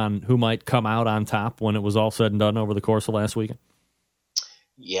thought on who might come out on top when it was all said and done over the course of last weekend?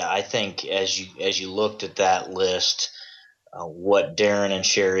 Yeah, I think as you looked at that list, what Darren and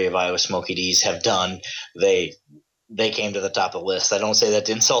Sherry of Iowa Smoky D's have done, they came to the top of the list. I don't say that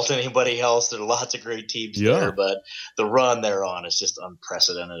to insult anybody else. There are lots of great teams there, but the run they're on is just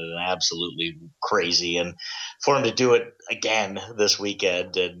unprecedented and absolutely crazy. And for them to do it again this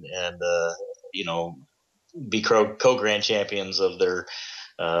weekend and be co-grand champions of their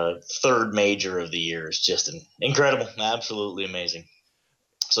third major of the year is just incredible, absolutely amazing.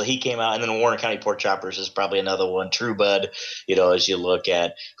 So he came out, and then Warren County Pork Choppers is probably another one. True Bud, as you look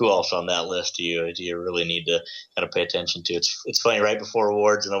at who else on that list do you really need to kind of pay attention to. It's funny, right before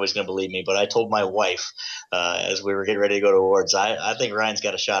awards, and nobody's going to believe me, but I told my wife as we were getting ready to go to awards, I think Ryan's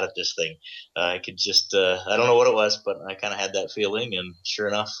got a shot at this thing. I could just I don't know what it was, but I kind of had that feeling, and sure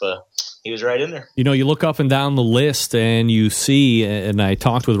enough, he was right in there. You look up and down the list, and you see, and I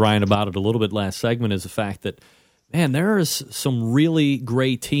talked with Ryan about it a little bit last segment, is the fact that, man, there's some really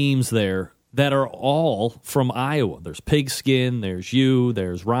great teams there that are all from Iowa. There's Pigskin, there's you,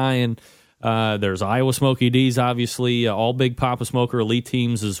 there's Ryan, there's Iowa Smoky D's, obviously, all Big Papa Smoker elite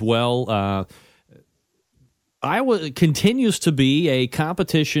teams as well. Iowa continues to be a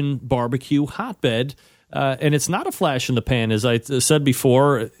competition barbecue hotbed, and it's not a flash in the pan. As I said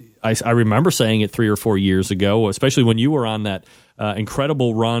before, I remember saying it 3 or 4 years ago, especially when you were on that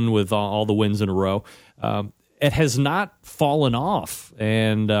incredible run with all the wins in a row. It has not fallen off,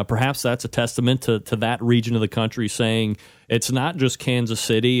 and perhaps that's a testament to that region of the country saying it's not just Kansas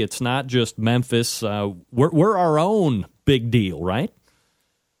City, it's not just Memphis. We're our own big deal, right?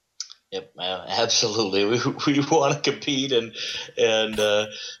 Yep, absolutely. We want to compete, and you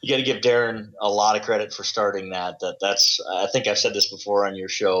got to give Darren a lot of credit for starting that. That's I think I've said this before on your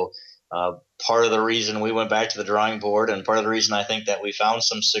show. Part of the reason we went back to the drawing board, and part of the reason I think that we found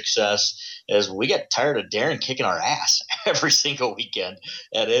some success, is we got tired of Darren kicking our ass every single weekend,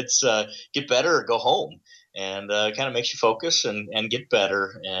 and it's get better or go home, and kind of makes you focus and get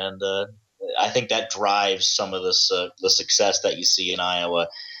better, and I think that drives some of this the success that you see in Iowa.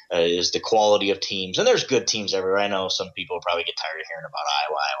 Is the quality of teams. And there's good teams everywhere. I know some people probably get tired of hearing about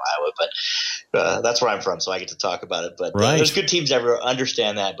Iowa, but that's where I'm from, so I get to talk about it. But right. There's good teams everywhere.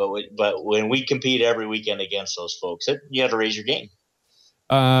 Understand that. But when we compete every weekend against those folks, you have to raise your game.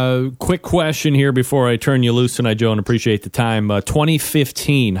 Quick question here before I turn you loose tonight, Joe, and appreciate the time.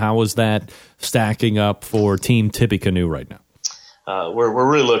 2015, how was that stacking up for Team Tippy Canoe right now? We're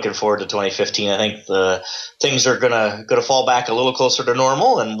really looking forward to 2015. I think the things are gonna fall back a little closer to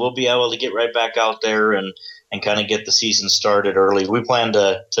normal, and we'll be able to get right back out there and kind of get the season started early. We plan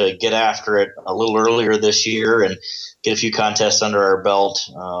to get after it a little earlier this year and get a few contests under our belt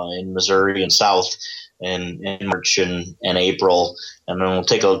in Missouri and South in March and April, and then we'll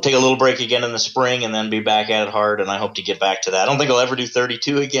take a little break again in the spring, and then be back at it hard. And I hope to get back to that. I don't think I'll ever do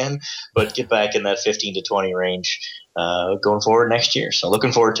 32 again, but get back in that 15 to 20 range. Going forward next year. So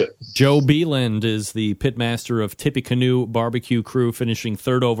looking forward to it. Joe Beland is the pitmaster of Tippy Canoe BBQ Crew, finishing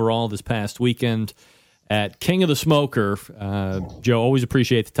 3rd overall this past weekend at King of the Smoker. Joe, always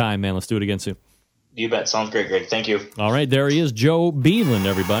appreciate the time, man. Let's do it again soon. You bet. Sounds great, Greg. Thank you. All right, there he is, Joe Beland,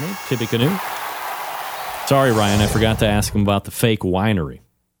 everybody. Tippy Canoe. Sorry, Ryan, I forgot to ask him about the fake winery.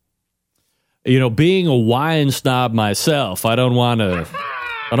 Being a wine snob myself, I don't want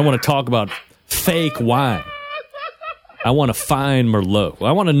to talk about fake wine. I want to find Merlot.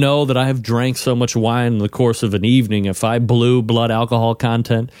 I want to know that I have drank so much wine in the course of an evening. If I blew blood alcohol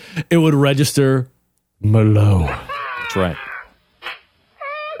content, it would register Merlot. That's right.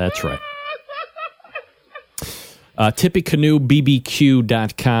 That's right.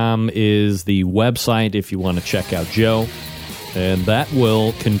 TippyCanoeBBQ.com is the website if you want to check out Joe. And that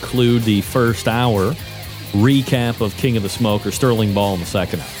will conclude the first hour recap of King of the Smoker, Sterling Ball in the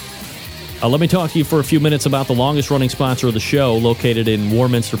second hour. Let me talk to you for a few minutes about the longest-running sponsor of the show, located in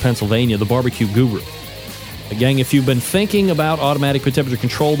Warminster, Pennsylvania, the Barbecue Guru. Gang, if you've been thinking about automatic temperature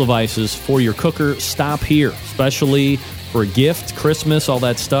control devices for your cooker, stop here, especially for a gift, Christmas, all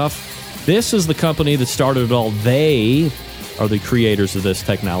that stuff. This is the company that started it all. They are the creators of this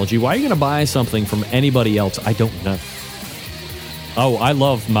technology. Why are you going to buy something from anybody else? I don't know. Oh, I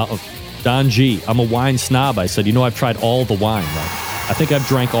love Don G. I'm a wine snob. I said, I've tried all the wine, right? I think I've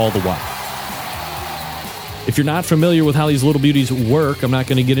drank all the wine. If you're not familiar with how these little beauties work, I'm not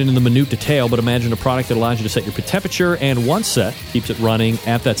going to get into the minute detail, but imagine a product that allows you to set your temperature, and one set keeps it running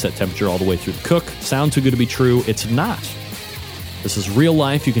at that set temperature all the way through the cook. Sound too good to be true? It's not. This is real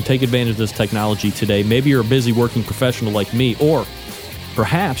life. You can take advantage of this technology today. Maybe you're a busy working professional like me, or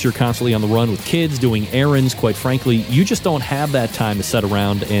perhaps you're constantly on the run with kids, doing errands. Quite frankly, you just don't have that time to sit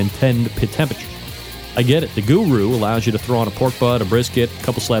around and tend pit temperatures. I get it. The Guru allows you to throw on a pork butt, a brisket, a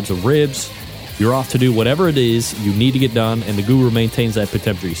couple slabs of ribs. You're off to do whatever it is you need to get done, and the Guru maintains that pit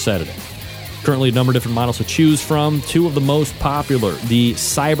temperature you set it at. Currently, a number of different models to choose from. Two of the most popular, the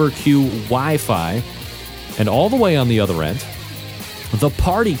CyberQ Wi-Fi, and all the way on the other end, the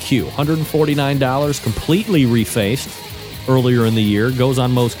Party Q, $149, completely refaced earlier in the year. Goes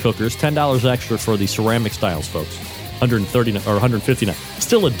on most cookers. $10 extra for the ceramic styles, folks. $139 or $159.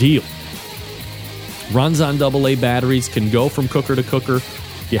 Still a deal. Runs on AA batteries, can go from cooker to cooker.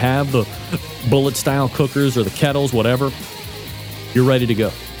 If you have the bullet-style cookers or the kettles, whatever, you're ready to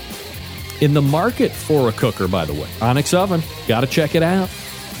go. In the market for a cooker, by the way, Onyx Oven, got to check it out.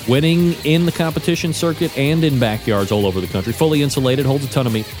 Winning in the competition circuit and in backyards all over the country. Fully insulated, holds a ton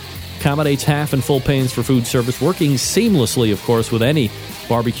of meat. Accommodates half and full pans for food service. Working seamlessly, of course, with any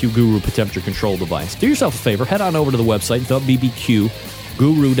Barbecue Guru temperature control device. Do yourself a favor. Head on over to the website,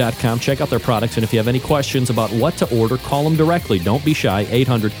 thebbqguru.com. Check out their products. And if you have any questions about what to order, call them directly. Don't be shy.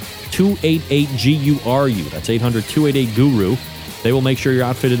 800-288-GURU. That's 800-288-GURU. They will make sure you're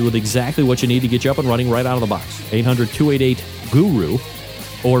outfitted with exactly what you need to get you up and running right out of the box. 800-288-GURU.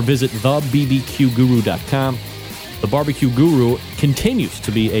 Or visit thebbqguru.com. The Barbecue Guru continues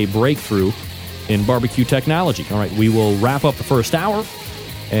to be a breakthrough in barbecue technology. All right, we will wrap up the first hour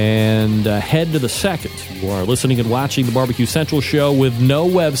and head to the second. You are listening and watching the Barbecue Central show with no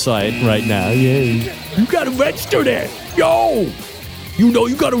website right now. Yeah. You got to register that. Yo! You know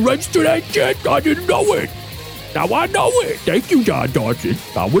you got to register that shit? I didn't know it. Now I know it. Thank you, John Dawson.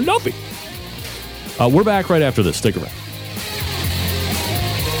 I would love it. We're back right after this. Stick around.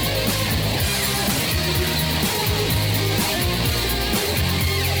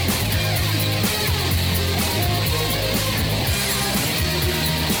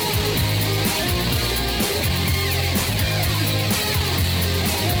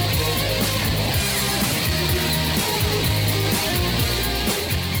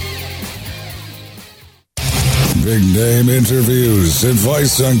 Big name interviews,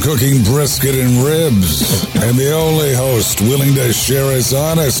 advice on cooking brisket and ribs, and the only host willing to share his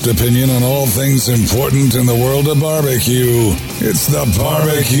honest opinion on all things important in the world of barbecue. It's the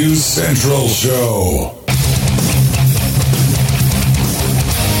Barbecue Central Show.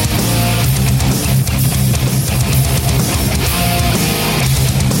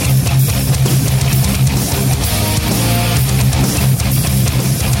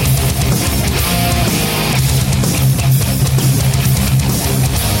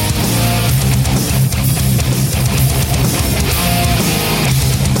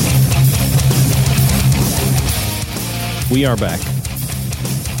 We are back.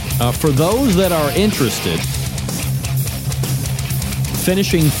 For those that are interested,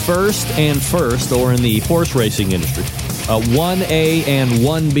 finishing first, or in the horse racing industry, 1A and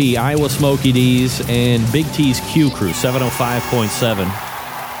 1B, Iowa Smoky D's and Big T'z Q Cru,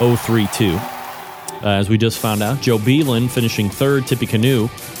 705.7.032. As we just found out, Joe Beland finishing third, Tippy Canoe,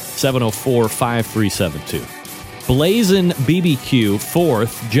 704.5372. Blazin' BBQ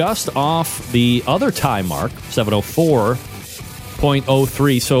fourth, just off the other tie mark,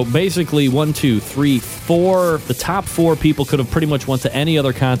 704.03. So basically, 1, 2, 3, 4. The top 4 people could have pretty much went to any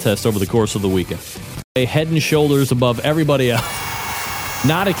other contest over the course of the weekend. A head and shoulders above everybody else.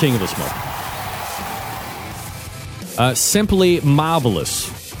 Not a king of the smoke. Simply marvelous.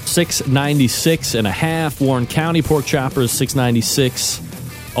 696.5. Warren County Pork Choppers, 696.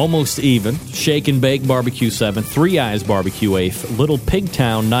 Almost even. Shake and Bake Barbecue 7th. Three Eyes Barbecue 8th. Little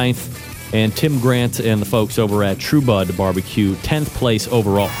Pigtown 9th. And Tim Grant and the folks over at True Bud Barbecue 10th place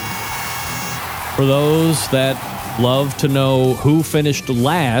overall. For those that love to know who finished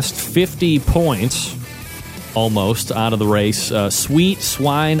last, 50 points almost out of the race. Sweet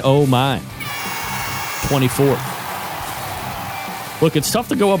Swine Oh Mine, 24th. Look, it's tough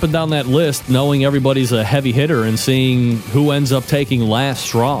to go up and down that list knowing everybody's a heavy hitter and seeing who ends up taking last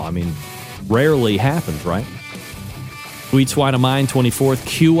straw. I mean, rarely happens, right? Sweet Swine of Mine, 24th.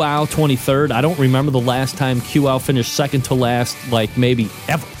 Q-Ow, 23rd. I don't remember the last time Q-Ow finished second to last, like maybe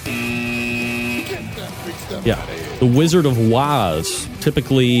ever. Yeah. The Wizard of Waz,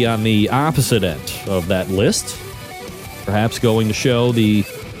 typically on the opposite end of that list. Perhaps going to show the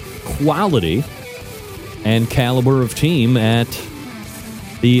quality and caliber of team at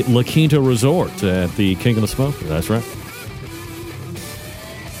the La Quinta Resort at the King of the Smoker. That's right.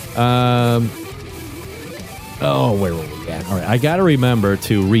 Where were we at? All right, I got to remember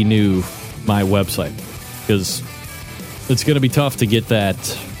to renew my website because it's going to be tough to get that,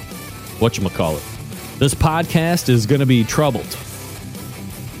 whatchamacallit. This podcast is going to be troubled.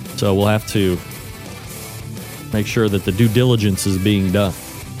 So we'll have to make sure that the due diligence is being done.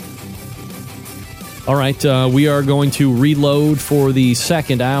 All right, we are going to reload for the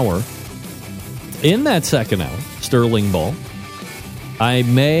second hour. In that second hour, Sterling Ball, I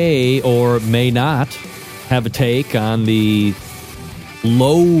may or may not have a take on the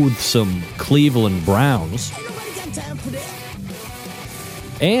loathsome Cleveland Browns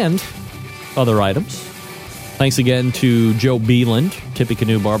and other items. Thanks again to Joe Beland, Tippy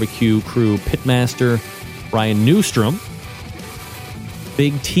Canoe BBQ Crew Pitmaster, Ryan Newstrom,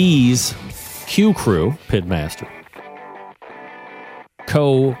 Big T'z Q Cru Pitmaster,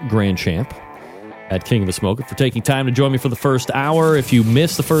 co-grand champ at King of the Smoker, for taking time to join me for the first hour. If you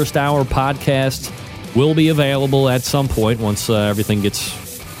missed the first hour, podcast will be available at some point once everything gets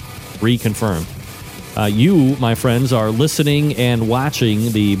reconfirmed. You, my friends, are listening and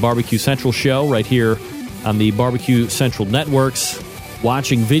watching the Barbecue Central show right here on the Barbecue Central networks,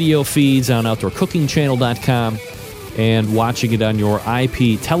 watching video feeds on OutdoorCookingChannel.com, and watching it on your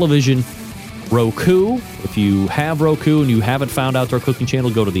IP television, Roku. If you have Roku and you haven't found Outdoor Cooking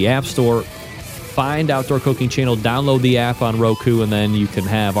Channel, go to the App Store, find Outdoor Cooking Channel, download the app on Roku, and then you can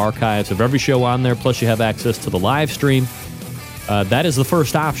have archives of every show on there, plus you have access to the live stream. That is the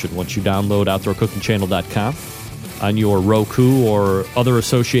first option once you download OutdoorCookingChannel.com on your Roku or other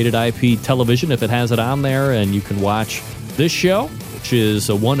associated IP television, if it has it on there, and you can watch this show, which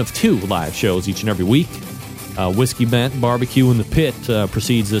is one of 2 live shows each and every week. Whiskey Bent Barbecue in the Pit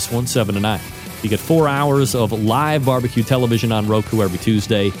precedes this one, 7 to 9. You get 4 hours of live barbecue television on Roku every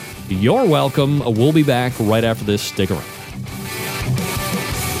Tuesday. You're welcome. We'll be back right after this. Stick around.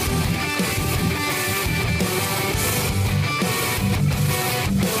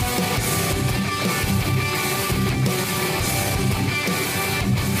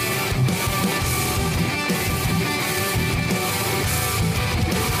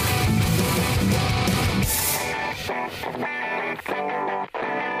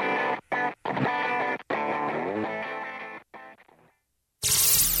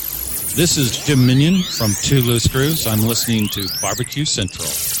 This is Jim Minion from Two Loose Screws. I'm listening to Barbecue Central.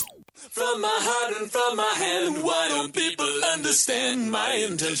 From my heart and from my hand, why don't people understand my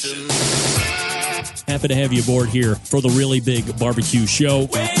intention? Happy to have you aboard here for the really big barbecue show.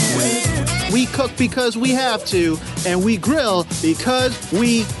 We cook because we have to, and we grill because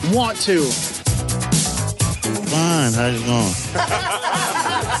we want to. Fine, how's it going?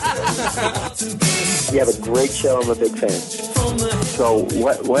 You have a great show. I'm a big fan. So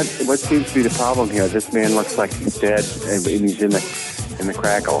what seems to be the problem here? This man looks like he's dead, and he's in the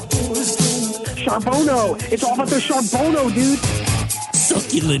crackle. Charbono! It's all about the Charbono, dude!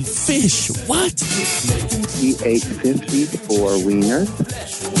 Succulent fish, what? He ate 54 wieners.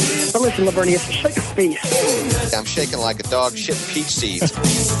 But listen, Lavernius, shut your face. I'm shaking like a dog shit peach seeds.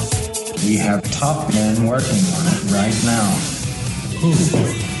 We have top men working on it right now. Who?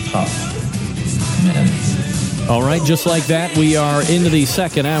 Top men. All right, just like that, we are into the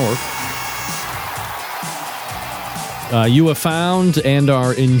second hour. You have found and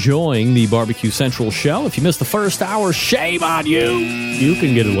are enjoying the Barbecue Central show. If you missed the first hour, shame on you. You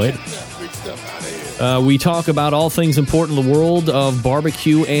can get it later. We talk about all things important in the world of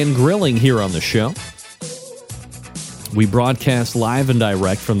barbecue and grilling here on the show. We broadcast live and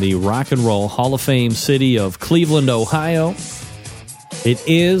direct from the Rock and Roll Hall of Fame city of Cleveland, Ohio. It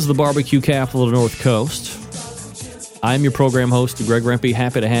is the barbecue capital of the North Coast. I'm your program host, Greg Rempe.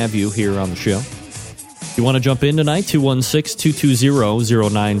 Happy to have you here on the show. If you want to jump in tonight,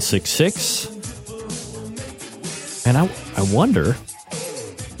 216-220-0966. And I wonder,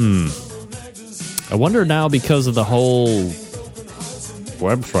 I wonder now, because of the whole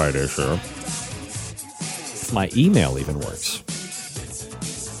website issue, if my email even works.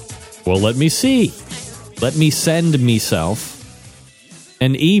 Well, let me see. Let me send myself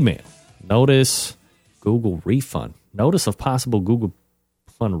an email. Notice Google refund. Notice of possible Google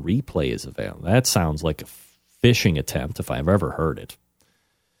Fun replay is available. That sounds like a phishing attempt if I've ever heard it.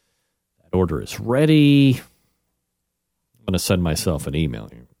 That order is ready. I'm going to send myself an email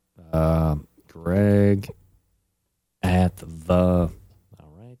here. Greg at the...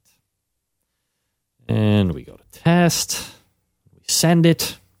 All right. And we go to test. We send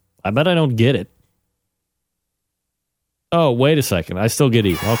it. I bet I don't get it. Oh, wait a second. I still get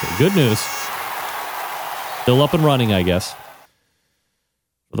email. Okay, good news. Still up and running, I guess.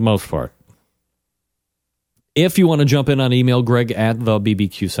 For the most part. If you want to jump in on email, Greg at the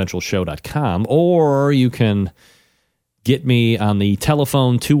bbqcentralshow.com, or you can get me on the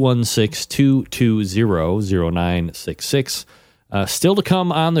telephone 216-220-0966. Still to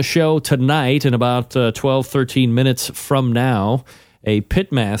come on the show tonight in about 12, 13 minutes from now, a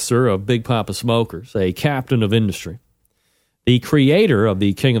pitmaster of Big Papa Smokers, a captain of industry, the creator of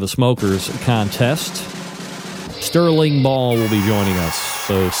the King of the Smokers contest, Sterling Ball, will be joining us,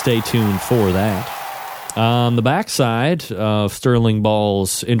 so stay tuned for that. On the backside of Sterling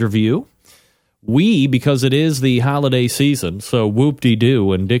Ball's interview, we, because it is the holiday season, so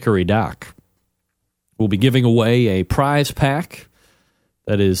whoop-de-doo and dickory-dock, we'll be giving away a prize pack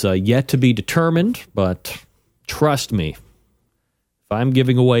that is yet to be determined, but trust me, if I'm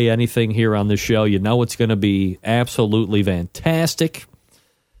giving away anything here on this show, you know it's going to be absolutely fantastic.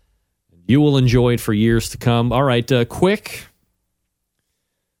 You will enjoy it for years to come. All right, quick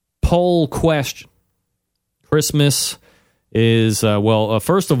poll question. Christmas is,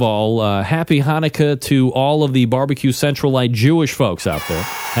 first of all, happy Hanukkah to all of the Barbecue Centralite Jewish folks out there.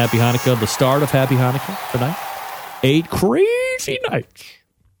 Happy Hanukkah, the start of Happy Hanukkah tonight. 8 crazy nights,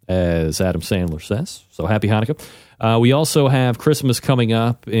 as Adam Sandler says. So happy Hanukkah. We also have Christmas coming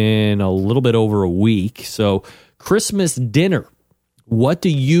up in a little bit over a week. So Christmas dinner. What do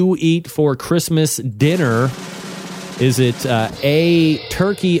you eat for Christmas dinner? Is it A,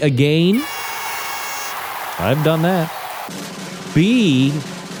 turkey again? I've done that. B,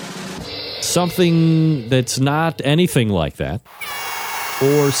 something that's not anything like that.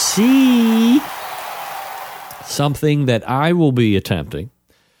 Or C, something that I will be attempting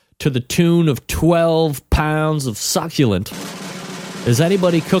to the tune of 12 pounds of succulent. Is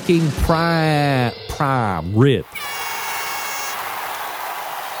anybody cooking prime rib?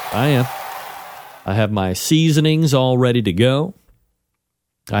 I am. I have my seasonings all ready to go.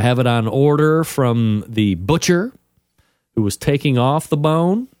 I have it on order from the butcher who was taking off the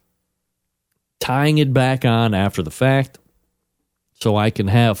bone, tying it back on after the fact so I can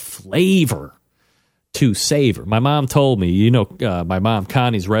have flavor to savor. My mom told me, my mom,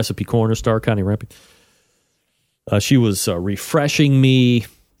 Connie's Recipe Corner Star, Connie Rampy, she was refreshing me.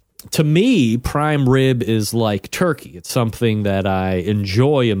 To me, prime rib is like turkey. It's something that I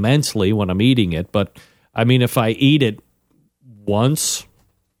enjoy immensely when I'm eating it. But, I mean, if I eat it once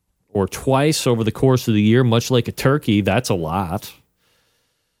or twice over the course of the year, much like a turkey, that's a lot.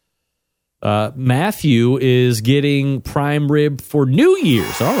 Matthew is getting prime rib for New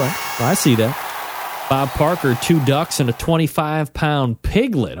Year's. All right, I see that. Bob Parker, 2 ducks and a 25-pound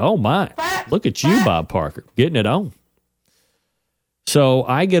piglet. Oh, my. Look at you, Bob Parker, getting it on. So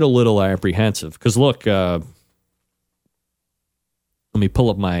I get a little apprehensive because, look, let me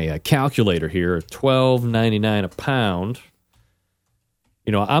pull up my calculator here. $12.99 a pound.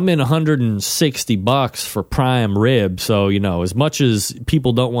 I'm in $160 for prime rib. So, as much as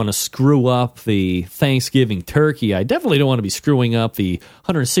people don't want to screw up the Thanksgiving turkey, I definitely don't want to be screwing up the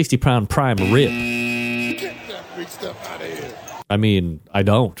 160-pound prime rib. Get that big stuff out of here. I mean, I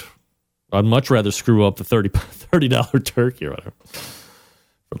don't. I'd much rather screw up the $30 turkey or whatever.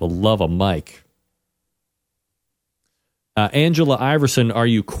 For the love of Mike. Angela Iverson, are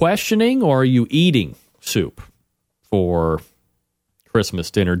you questioning or are you eating soup for Christmas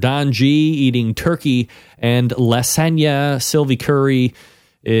dinner? Don G eating turkey and lasagna. Sylvie Curry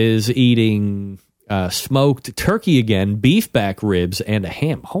is eating smoked turkey again, beef back ribs, and a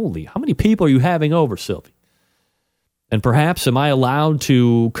ham. Holy, how many people are you having over, Sylvie? And perhaps am I allowed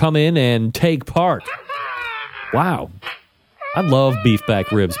to come in and take part? Wow. I love beef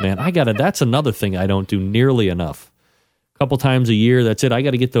back ribs, man. That's another thing I don't do nearly enough. A couple times a year, that's it. I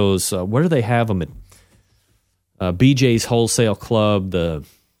got to get those, where do they have them at? BJ's Wholesale Club, the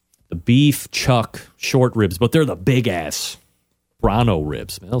beef chuck short ribs, but they're the big-ass Bronto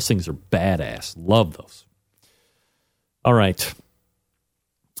ribs. Man, those things are badass. Love those. All right.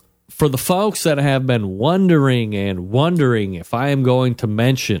 For the folks that have been wondering if I am going to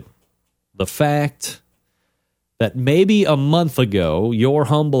mention the fact that maybe a month ago, your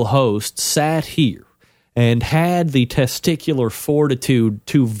humble host sat here and had the testicular fortitude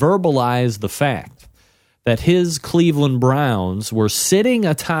to verbalize the fact that his Cleveland Browns were sitting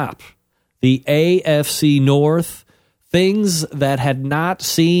atop the AFC North, things that had not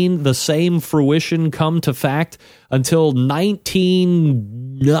seen the same fruition come to fact until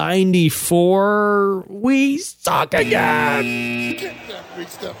 1994. We suck again. Get that big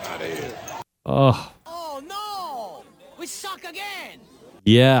stuff out of here. Oh no, we suck again.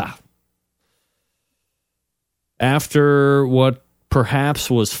 Yeah. After what perhaps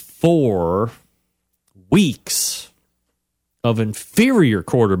was 4 weeks of inferior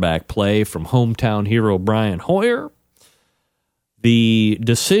quarterback play from hometown hero Brian Hoyer, the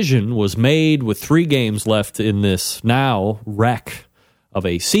decision was made with 3 games left in this now wreck of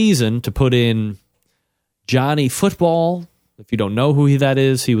a season to put in Johnny Football. If you don't know who that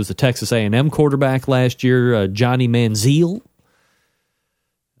is, he was the Texas A&M quarterback last year, Johnny Manziel.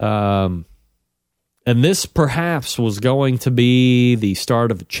 And this perhaps was going to be the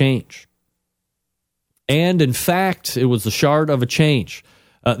start of a change. And in fact, it was the start of a change.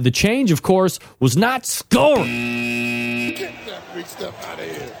 The change, of course, was not scoring. Get that big stuff out of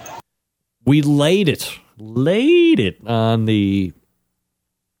here. We laid it on the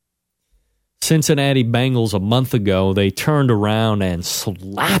Cincinnati Bengals a month ago. They turned around and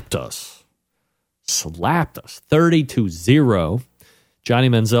slapped us 30-0. Johnny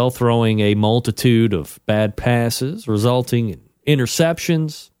Manziel throwing a multitude of bad passes, resulting in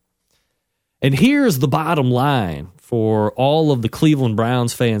interceptions. And here's the bottom line for all of the Cleveland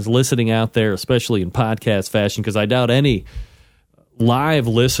Browns fans listening out there, especially in podcast fashion, because I doubt any live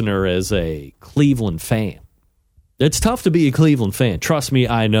listener is a Cleveland fan. It's tough to be a Cleveland fan. Trust me,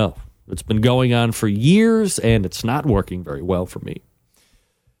 I know. It's been going on for years, and it's not working very well for me.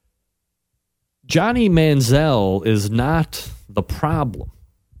 Johnny Manziel is not the problem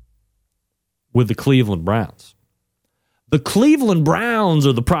with the Cleveland Browns. The Cleveland Browns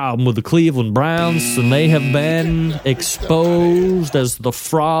are the problem with the Cleveland Browns, and they have been exposed as the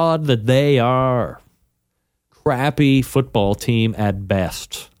fraud that they are. Crappy football team at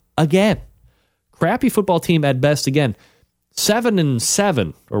best. Again. Crappy football team at best again.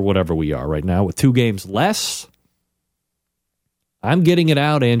 7-7, or whatever we are right now, with 2 games less. I'm getting it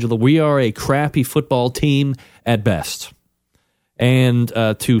out, Angela. We are a crappy football team at best. And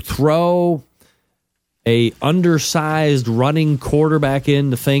to throw a undersized running quarterback in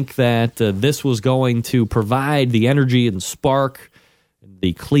to think that this was going to provide the energy and spark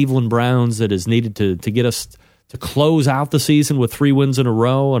the Cleveland Browns that is needed to get us to close out the season with 3 wins in a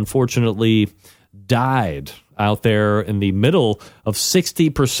row, unfortunately died out there in the middle of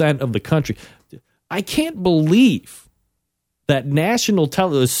 60% of the country. I can't believe that national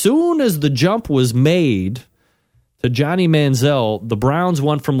television, as soon as the jump was made to Johnny Manziel, the Browns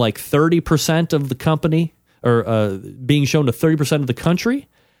went from like 30% of the company, or being shown to 30% of the country,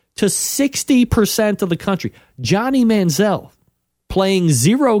 to 60% of the country. Johnny Manziel playing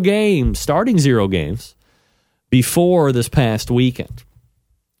 0 games, starting 0 games, before this past weekend,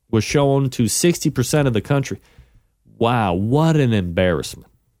 was shown to 60% of the country. Wow, what an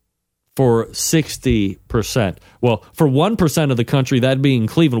embarrassment for 60%. Well, for 1% of the country, that being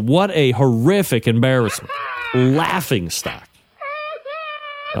Cleveland, what a horrific embarrassment. Laughing stock.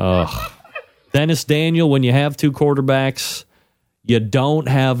 Dennis Daniel, when you have 2 quarterbacks, you don't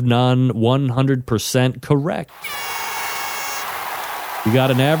have none 100% correct. You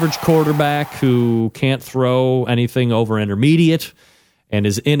got an average quarterback who can't throw anything over intermediate and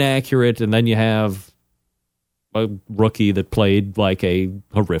is inaccurate, and then you have a rookie that played like a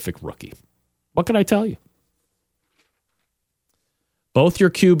horrific rookie. What can I tell you? Both your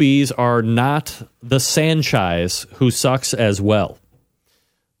QBs are not the Sanchez who sucks as well.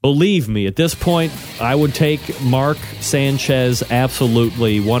 Believe me, at this point, I would take Mark Sanchez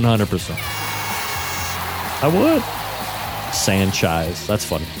absolutely 100%. I would. Sanchez. That's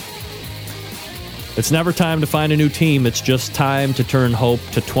funny. It's never time to find a new team. It's just time to turn hope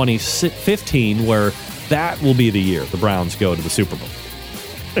to 2015, where that will be the year the Browns go to the Super Bowl.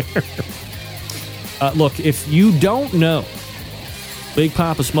 Look, if you don't know, Big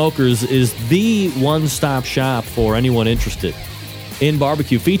Papa Smokers is the one-stop shop for anyone interested in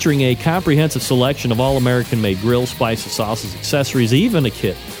barbecue, featuring a comprehensive selection of all-American-made grills, spices, sauces, accessories, even a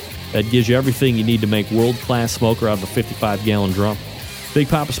kit that gives you everything you need to make world-class smoker out of a 55-gallon drum. Big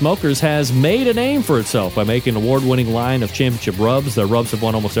Papa Smokers has made a name for itself by making an award-winning line of championship rubs. Their rubs have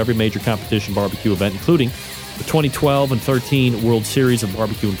won almost every major competition barbecue event, including the 2012 and 13 World Series of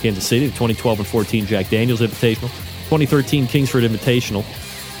Barbecue in Kansas City, the 2012 and 14 Jack Daniels Invitational, 2013 Kingsford Invitational,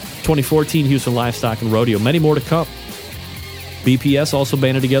 2014 Houston Livestock and Rodeo, many more to come. BPS also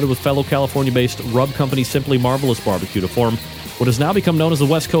banded together with fellow California-based rub company Simply Marvelous Barbecue to form what has now become known as the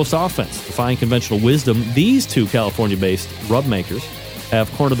West Coast Offense. Defying conventional wisdom, these 2 California-based rub makers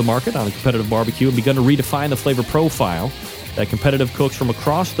have cornered the market on a competitive barbecue and begun to redefine the flavor profile that competitive cooks from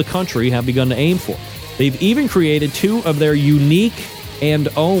across the country have begun to aim for. They've even created 2 of their unique and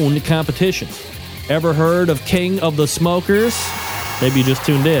owned competitions. Ever heard of King of the Smokers? Maybe you just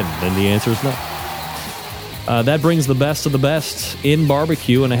tuned in, and the answer is no. That brings the best of the best in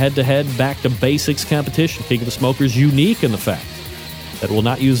barbecue in a head-to-head, back-to-basics competition. King of the Smokers unique in the fact that it will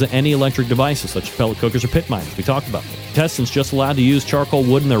not use any electric devices such as pellet cookers or pit miners. We talked about that. Contestants just allowed to use charcoal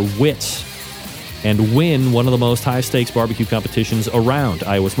wood in their wits and win one of the most high-stakes barbecue competitions around,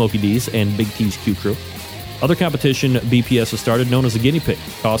 Iowa Smoky D's and Big T'z Q Cru. Other competition BPS has started, known as the Guinea Pig,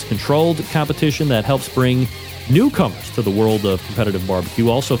 cost-controlled competition that helps bring newcomers to the world of competitive barbecue.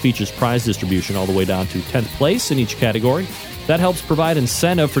 Also features prize distribution all the way down to 10th place in each category. That helps provide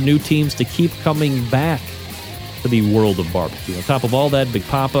incentive for new teams to keep coming back to the world of barbecue. On top of all that, Big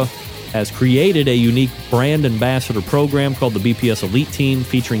Papa has created a unique brand ambassador program called the BPS Elite Team,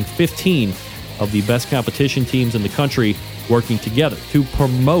 featuring 15 of the best competition teams in the country working together to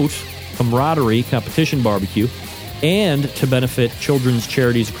promote camaraderie, competition barbecue, and to benefit children's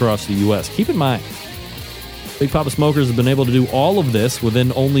charities across the U.S. Keep in mind, Big Papa Smokers have been able to do all of this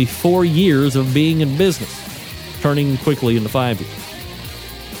within only 4 years of being in business, turning quickly into 5 years.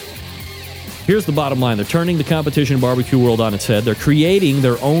 here's the bottom line. They're turning the competition barbecue world on its head. They're creating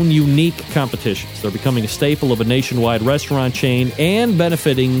their own unique competitions. They're becoming a staple of a nationwide restaurant chain and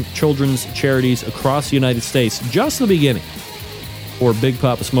benefiting children's charities across the United States. Just the beginning. For Big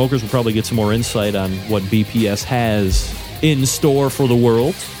Papa Smokers, we'll probably get some more insight on what BPS has in store for the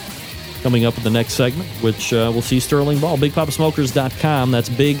world coming up in the next segment, which we'll see Sterling Ball. BigPapaSmokers.com. That's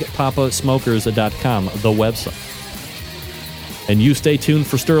BigPapaSmokers.com, the website. And you stay tuned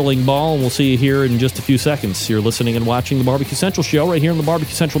for Sterling Ball, and we'll see you here in just a few seconds. You're listening and watching the Barbecue Central Show right here on the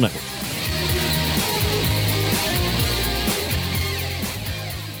Barbecue Central Network.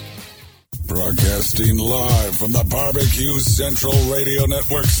 Broadcasting live from the Barbecue Central Radio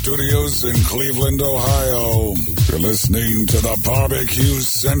Network studios in Cleveland, Ohio. You're listening to the Barbecue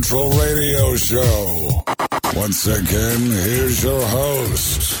Central Radio Show. Once again, here's your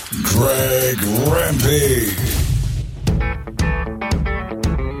host, Greg Rempe.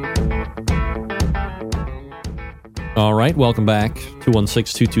 All right, welcome back.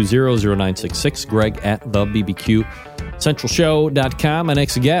 216-220-0966. Greg at the BBQCentralShow.com. My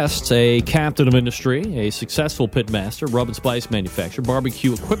next guest, a captain of industry, a successful pitmaster, rub and spice manufacturer,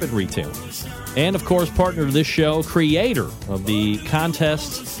 barbecue equipment retailer, and, of course, partner to this show, creator of the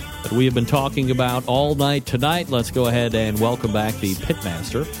contest that we have been talking about all night tonight. Let's go ahead and welcome back the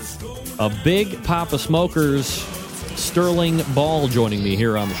pitmaster of Big Papa Smokers, Sterling Ball, joining me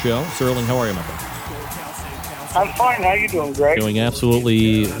here on the show. Sterling, how are you, my friend? I'm fine. How you doing, Greg? Doing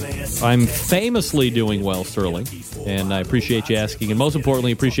absolutely. I'm famously doing well, Sterling, and I appreciate you asking, and most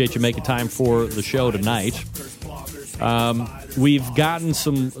importantly, appreciate you making time for the show tonight. We've gotten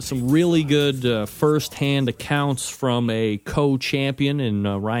some really good first-hand accounts from a co-champion in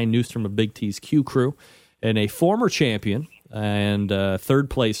Ryan Newstrom of Big T'z Q Cru, and a former champion and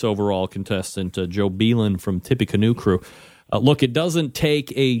third-place overall contestant, Joe Beland from Tippy Canoe Crew. Look, it doesn't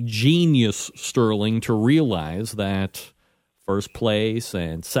take a genius, Sterling, to realize that first place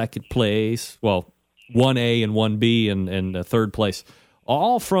and second place, well, 1A and 1B and third place,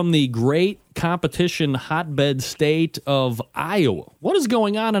 all from the great competition hotbed state of Iowa. What is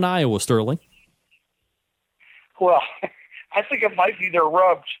going on in Iowa, Sterling? Well, I think it might be their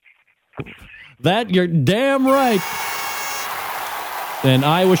rubs. That, you're damn right. And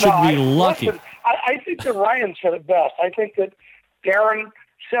Iowa should be lucky. Listen, I think that Ryan said it best. I think that Darren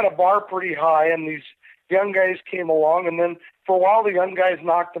set a bar pretty high, and these young guys came along, and then for a while the young guys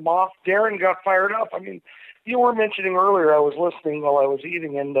knocked them off. Darren got fired up. I mean, you were mentioning earlier, I was listening while I was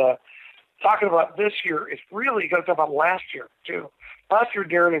eating, and talking about this year. It's really got to talk about last year, too. Last year,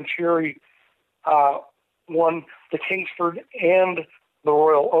 Darren and Sherry won the Kingsford and the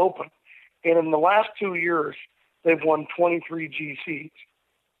Royal Open. And in the last 2 years, they've won 23 GCs.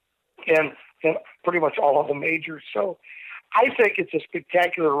 And pretty much all of the majors. So I think it's a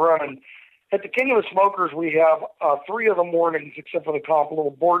spectacular run. And at the King of the Smokers, we have 3 of the mornings, except for the comp, a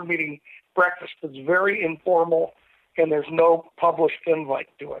little board meeting breakfast that's very informal, and there's no published invite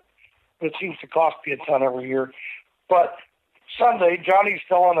to it. But it seems to cost me a ton every year. But Sunday, Johnny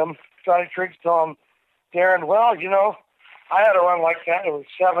Trigg's telling Darren, well, you know, I had a run like that. It was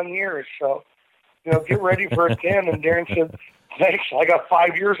 7 years. So, you know, get ready for a 10. And Darren said, thanks. I got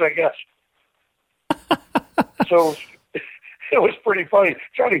 5 years, I guess. So it was pretty funny.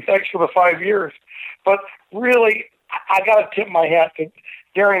 Johnny, thanks for the 5 years. But really, I got to tip my hat to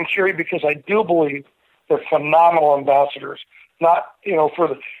Darren and Sherry, because I do believe they're phenomenal ambassadors, not, you know, for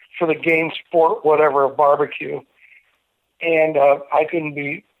the game, sport, whatever, of barbecue. And I couldn't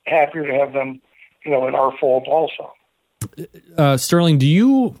be happier to have them, you know, in our fold also. Sterling, do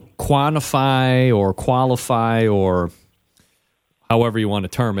you quantify or qualify or however you want to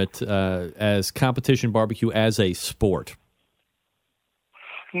term it, as competition barbecue as a sport?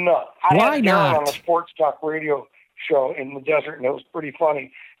 No. Why had not? Darren on a sports talk radio show in the desert, and it was pretty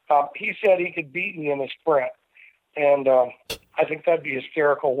funny. He said he could beat me in a sprint, and I think that'd be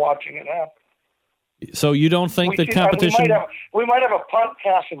hysterical watching it happen. So you don't think that competition... We might have a punt,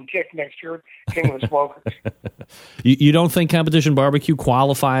 pass, and kick next year, King of the Smokers. You don't think competition barbecue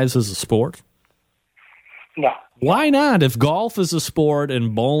qualifies as a sport? No. Why not? If golf is a sport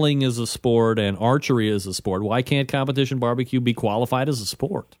and bowling is a sport and archery is a sport, why can't competition barbecue be qualified as a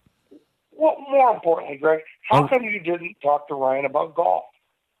sport? Well, more importantly, Greg, how come you didn't talk to Ryan about golf?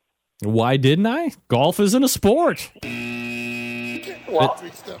 Why didn't I? Golf isn't a sport. Well,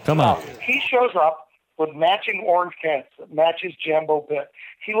 come on. He shows up with matching orange pants that match his Jambo pit.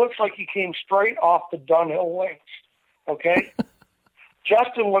 He looks like he came straight off the Dunhill links, okay?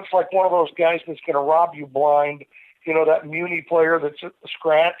 Justin looks like one of those guys that's going to rob you blind, you know, that Muni player that's at the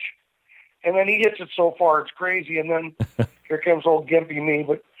scratch. And then he hits it so far, it's crazy. And then here comes old gimpy me.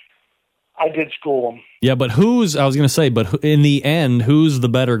 But I did school them. Yeah, but I was going to say, but in the end, who's the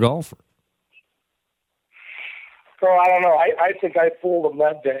better golfer? Well, I don't know. I think I fooled them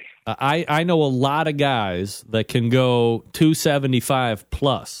that day. I know a lot of guys that can go 275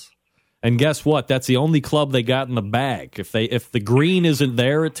 plus. And guess what? That's the only club they got in the bag. If the green isn't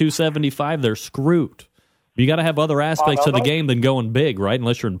there at 275, they're screwed. You got to have other aspects of the game than going big, right?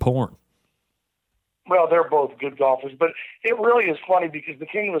 Unless you're in porn. Well, they're both good golfers, but it really is funny because the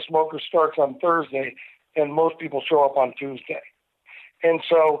King of the Smokers starts on Thursday, and most people show up on Tuesday, and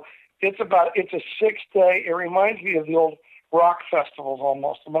so it's a 6-day. It reminds me of the old rock festivals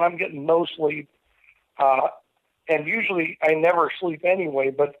almost. I mean, I'm getting no sleep, and usually I never sleep anyway,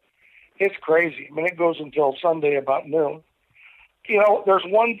 but it's crazy. I mean, it goes until Sunday about noon. You know, there's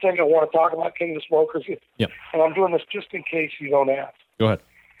one thing I want to talk about King of the Smokers, and I'm doing this just in case you don't ask. Go ahead.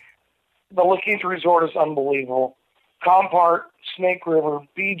 The La Quinta Resort is unbelievable. Compart, Snake River,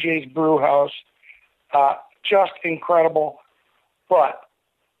 BJ's Brew House, just incredible. But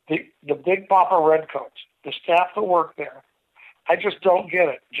the Big Papa Redcoats, the staff that work there, I just don't get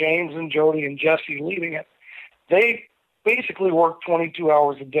it. James and Jody and Jesse leading it. They basically work 22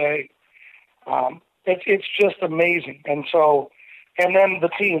 hours a day. It's just amazing. And then the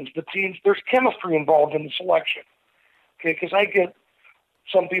teams, there's chemistry involved in the selection. Okay, because I get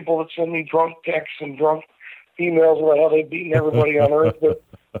some people that send me drunk texts and drunk emails about how they've beaten everybody on earth. But,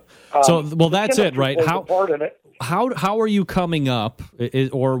 that's it, right? How are you coming up,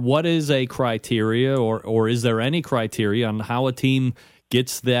 or what is a criteria, or is there any criteria on how a team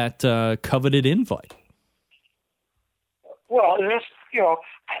gets that coveted invite? Well,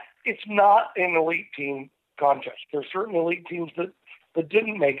 it's not an elite team contest. There's certain elite teams that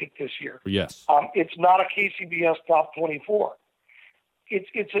didn't make it this year. Yes. It's not a KCBS top 24.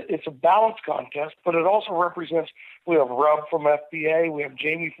 It's a balanced contest, but it also represents. We have Rub from FBA, we have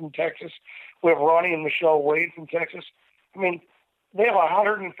Jamie from Texas, we have Ronnie and Michelle Wade from Texas. I mean, they have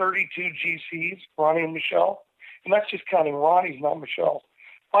 132 GCs, Ronnie and Michelle, and that's just counting Ronnie's, not Michelle's.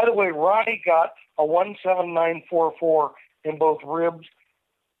 By the way, Ronnie got a 17944 in both ribs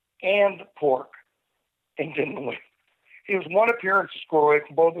and pork, and didn't win. He was one appearance to score away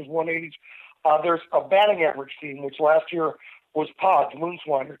from both his 180s. There's a batting average team, which last year was Pods,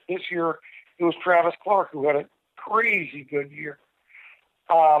 Moonswiners. This year, it was Travis Clark, who had a crazy good year.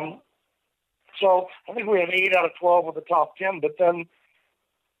 So I think we had 8 out of 12 of the top 10, but then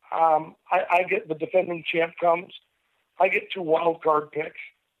I get the defending champ comes. I get 2 wild card picks.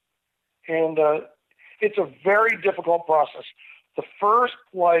 And it's a very difficult process. The first,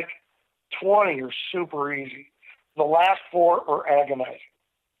 20 are super easy. The last 4 are agonizing.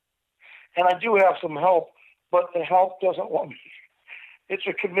 And I do have some help, but the help doesn't want me. It's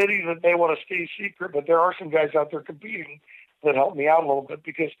a committee that they want to stay secret, but there are some guys out there competing that help me out a little bit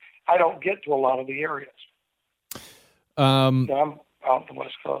because I don't get to a lot of the areas. I'm out the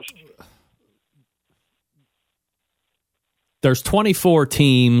West Coast. There's 24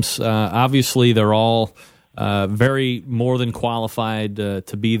 teams. Obviously, they're all very more than qualified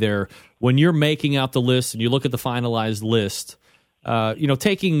to be there. When you're making out the list and you look at the finalized list,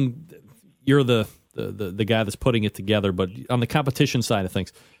 you're the guy that's putting it together, but on the competition side of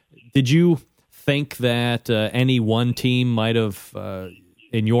things, did you think that any one team might have,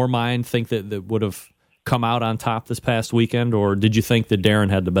 in your mind, think that would have come out on top this past weekend, or did you think that Darren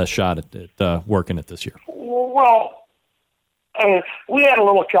had the best shot at working it this year? Well, I mean, we had a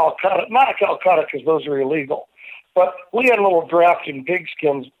little Calcutta, not a Calcutta because those are illegal, but we had a little drafting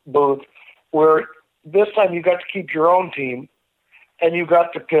pigskins booth where this time you got to keep your own team and you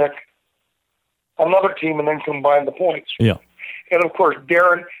got to pick another team and then combine the points. Yeah. And of course,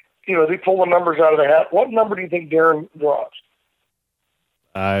 Darren, they pull the numbers out of the hat. What number do you think Darren draws?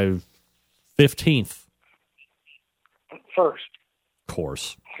 15th. First. Of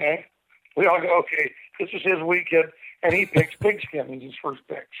course. Okay. We all go, okay, this is his weekend, and he picks Pigskin as his first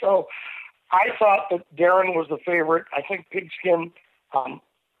pick. So I thought that Darren was the favorite. I think Pigskin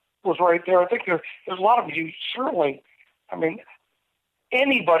was right there. I think there's a lot of you, certainly. I mean,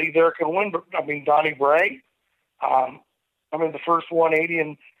 anybody there can win, but Donnie Bray. The first 180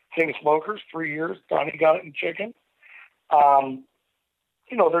 in King of Smokers, 3 years. Donnie got it in chicken.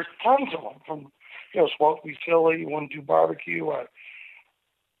 There's tons of them from, Smoke Be Silly, 1-2 Barbecue,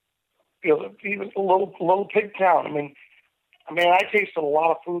 even a little pig town. I tasted a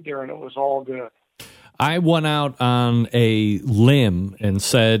lot of food there, and it was all good. I went out on a limb and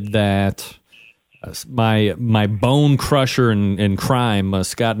said that my bone crusher in crime,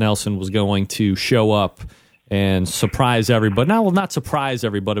 Scott Nelson, was going to show up and surprise everybody. Now, well, not surprise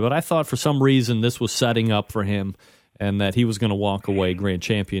everybody, but I thought for some reason this was setting up for him. and that he was going to walk away grand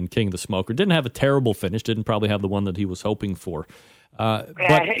champion, king of the smoker. Didn't have a terrible finish, didn't probably have the one that he was hoping for. But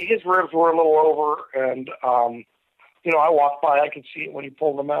his ribs were a little over, and, I walked by, I could see it when he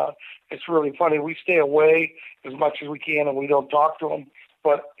pulled them out. It's really funny. We stay away as much as we can, and we don't talk to him.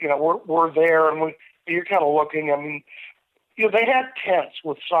 But, we're there, and you're kind of looking. I mean, they had tents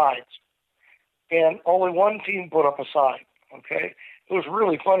with sides, and only one team put up a side, okay? It was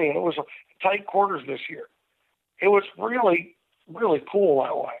really funny, and it was tight quarters this year. It was really, really cool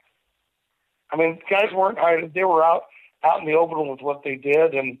that way. I mean, guys weren't hiding. They were out in the open with what they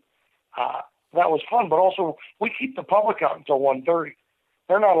did, and that was fun. But also, we keep the public out until 1:30.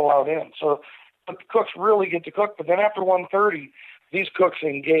 They're not allowed in. So but the cooks really get to cook. But then after 1:30, these cooks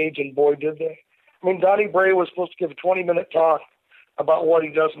engage, and boy, did they. I mean, Donnie Bray was supposed to give a 20-minute talk about what he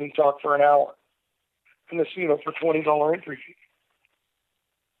does, and he talked for an hour. And this, for $20 entry fee.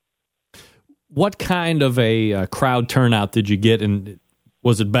 What kind of a crowd turnout did you get, and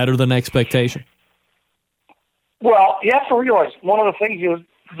was it better than expectation? Well, you have to realize one of the things is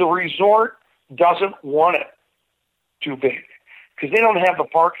the resort doesn't want it too big because they don't have the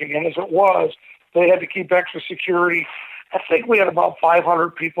parking. And as it was, they had to keep extra security. I think we had about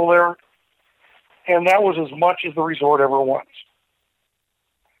 500 people there, and that was as much as the resort ever wants.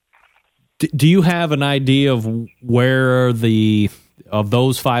 Do you have an idea of where of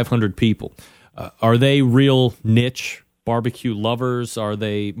those 500 people, are they real niche barbecue lovers? Are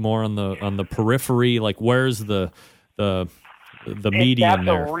they more on the periphery? Like, where's the median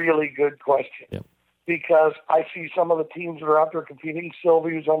there? That's a really good question. Yep. Because I see some of the teams that are out there competing.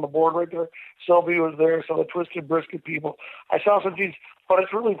 Sylvia's on the board right there. Sylvia was there. So the Twisted Brisket people. I saw some teams, but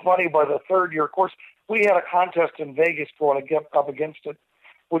it's really funny. By the third year, of course, we had a contest in Vegas going to get up against it,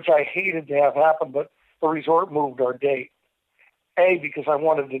 which I hated to have happen, but the resort moved our date. A, because I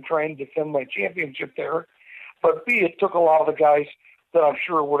wanted to try and defend my championship there, but B, it took a lot of the guys that I'm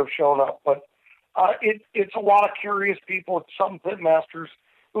sure would have shown up. But it's a lot of curious people. It's some pitmasters.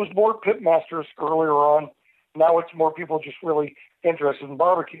 It was more pitmasters earlier on. Now it's more people just really interested in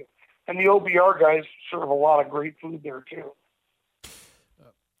barbecue. And the OBR guys serve a lot of great food there, too.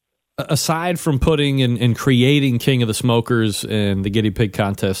 Aside from putting and creating King of the Smokers and the Guinea Pig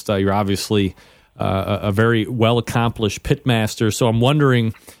contest, you're obviously a very well-accomplished pitmaster. So I'm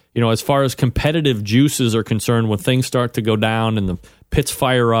wondering, as far as competitive juices are concerned, when things start to go down and the pits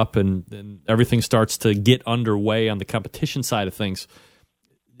fire up and everything starts to get underway on the competition side of things,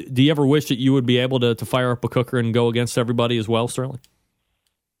 do you ever wish that you would be able to fire up a cooker and go against everybody as well, Sterling?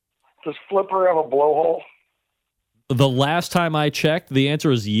 Does Flipper have a blowhole? The last time I checked, the answer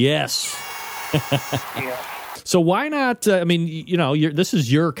is yes. Yeah. So why not, this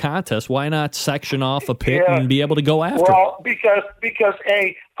is your contest. Why not section off a pit and be able to go after it? Well, because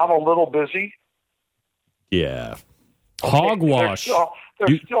A, I'm a little busy. Yeah. Okay, Hogwash.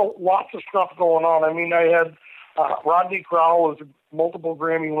 There's still lots of stuff going on. I mean, I had Rodney Crowell, was a multiple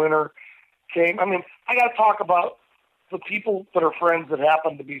Grammy winner, came. I mean, I got to talk about the people that are friends that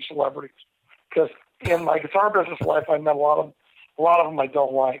happen to be celebrities. Because in my guitar business life, I met a lot of them I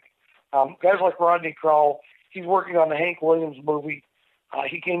don't like. Guys like Rodney Crowell, he's working on the Hank Williams movie.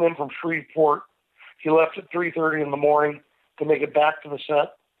 He came in from Shreveport. He left at 3:30 in the morning to make it back to the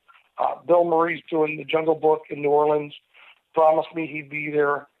set. Bill Murray's doing the Jungle Book in New Orleans. Promised me he'd be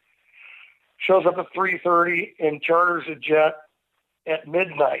there. Shows up at 3:30 and charters a jet at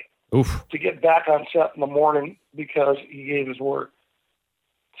midnight to get back on set in the morning because he gave his word.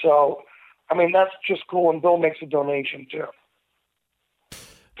 So, I mean, that's just cool. And Bill makes a donation, too,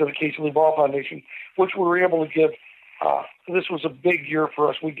 to the Casey Lee Ball Foundation, which we were able to give. This was a big year for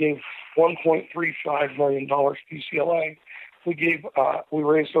us. We gave $1.35 million to UCLA. We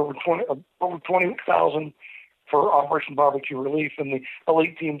raised over $20,000 for Operation Barbecue Relief, and the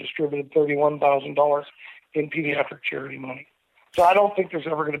elite team distributed $31,000 in pediatric charity money. So I don't think there's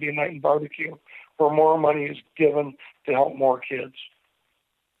ever going to be a night in barbecue where more money is given to help more kids.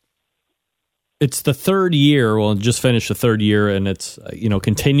 It's the third year. Well, just finished the third year, and it's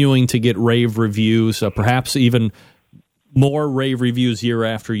continuing to get rave reviews. Perhaps even more rave reviews year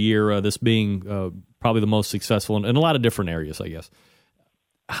after year. This being probably the most successful in a lot of different areas, I guess.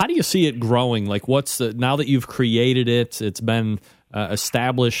 How do you see it growing? Like, now that you've created it, it's been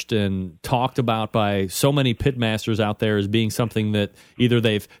established and talked about by so many pitmasters out there as being something that either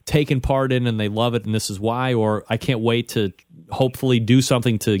they've taken part in and they love it and this is why, or I can't wait to hopefully do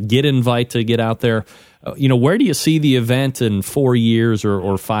something to get out there. Where do you see the event in 4 years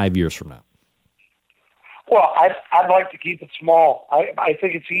or 5 years from now? Well, I'd like to keep it small. I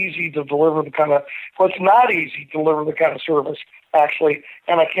think it's easy to deliver it's not easy to deliver the kind of service actually,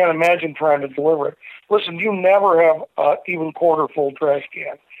 and I can't imagine trying to deliver it. Listen, you never have even quarter full trash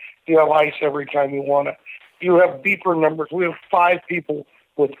can. You have ice every time you want it. You have beeper numbers. We have 5 people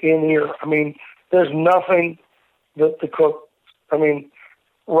within ear. I mean, there's nothing that the cook, I mean,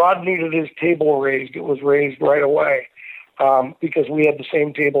 Rod needed his table raised. It was raised right away because we had the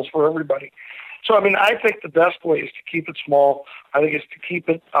same tables for everybody. So, I mean, I think the best way is to keep it small. I think it's to keep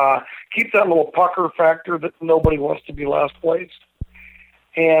it, keep that little pucker factor that nobody wants to be last place.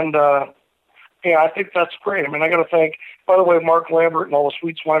 And, yeah, I think that's great. I mean, I got to thank, by the way, Mark Lambert and all the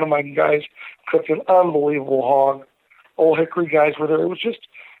Sweet Swine of Mine guys cooked an unbelievable hog. Old Hickory guys were there. It was just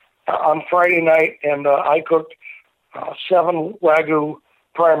on Friday night, and I cooked 7 Wagyu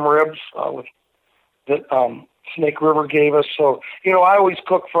prime ribs that Snake River gave us. So, you know, I always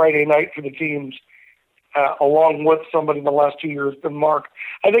cook Friday night for the teams along with somebody in the last 2 years, been Mark.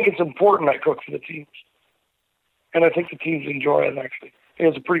 I think it's important I cook for the teams. And I think the teams enjoy it, actually. It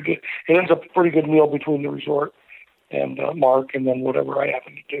ends up a pretty good meal between the resort and Mark and then whatever I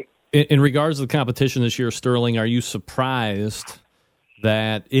happen to do. In regards to the competition this year, Sterling, are you surprised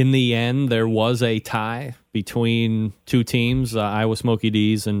that in the end there was a tie between 2 teams, Iowa Smoky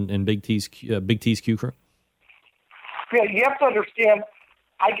D's and Big T'z Q Cru? Yeah, you have to understand,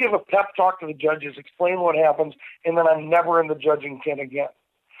 I give a pep talk to the judges, explain what happens, and then I'm never in the judging tent again.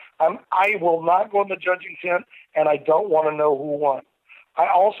 I will not go in the judging tent, and I don't want to know who won. I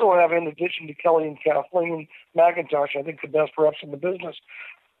also have, in addition to Kelly and Kathleen McIntosh, I think the best reps in the business,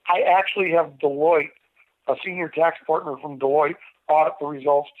 I actually have Deloitte, a senior tax partner from Deloitte, audit the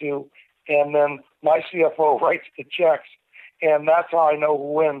results too, and then my CFO writes the checks, and that's how I know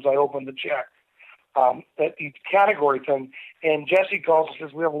who wins. I open the check. That each category thing. And Jesse calls and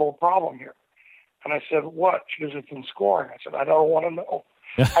says, we have a little problem here. And I said, what? She goes, it's in scoring. I said, I don't want to know.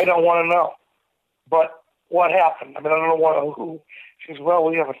 I don't want to know. But what happened? I mean, I don't know who. She says, well,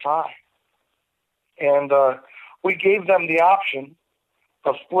 we have a tie. And we gave them the option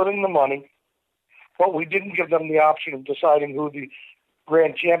of splitting the money, but we didn't give them the option of deciding who the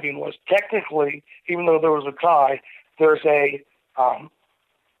grand champion was. Technically, even though there was a tie, there's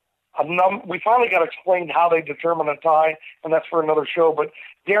we finally got explained how they determine a tie, and that's for another show, but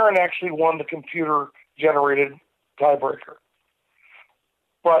Darren actually won the computer-generated tiebreaker.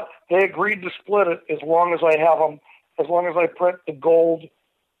 But they agreed to split it as long as I have them, as long as I print the gold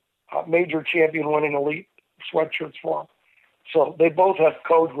major champion winning elite sweatshirts for them. So they both have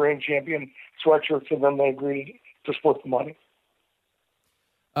code grand champion sweatshirts, and then they agreed to split the money.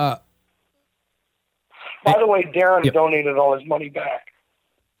 By the way, Darren donated all his money back.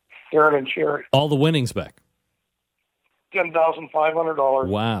 Darren and Sherry. All the winnings back. $10,500.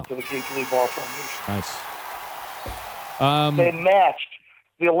 Wow. To the Keith Ball Foundation. Nice. They matched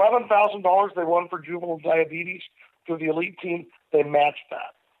the $11,000 they won for juvenile diabetes through the elite team. They matched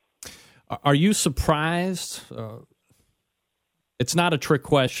that. Are you surprised? It's not a trick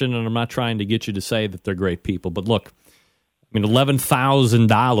question, and I'm not trying to get you to say that they're great people. But look, I mean,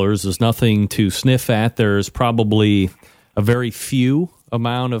 $11,000 is nothing to sniff at. There's probably a very few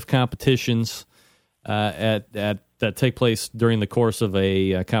amount of competitions that take place during the course of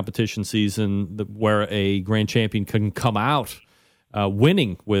a competition season where a grand champion can come out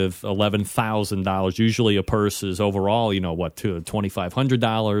winning with $11,000. Usually a purse is overall,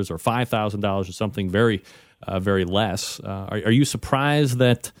 $2,500 or $5,000 or something very, very less. Are you surprised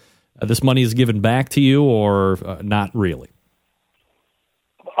that this money is given back to you or not really?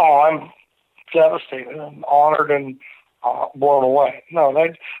 Oh, I'm devastated. I'm honored and blown away. No,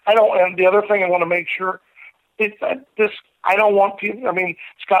 I don't. And the other thing I want to make sure is that I don't want people. I mean,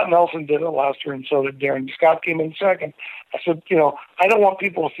 Scott Nelson did it last year, and so did Darren. Scott came in second. I said, I don't want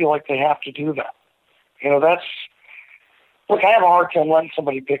people to feel like they have to do that. Look, I have a hard time letting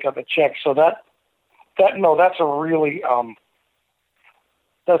somebody pick up a check. So that's a really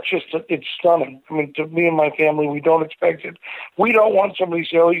it's stunning. I mean, to me and my family, we don't expect it. We don't want somebody to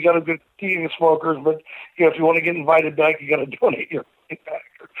say, oh, you got a good eating smokers, but if you want to get invited back, you got to donate your money back.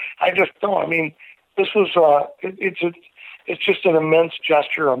 I just don't. I mean, this was it's just an immense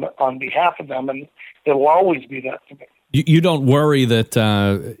gesture on behalf of them, and it'll always be that to me. You don't worry that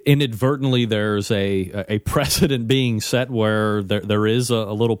inadvertently there's a precedent being set where there is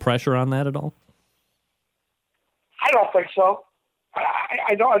a little pressure on that at all? I don't think so.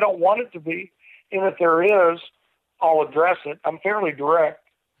 I don't want it to be, and if there is, I'll address it. I'm fairly direct.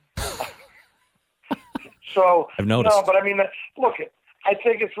 So I've noticed. No, but I mean, look, I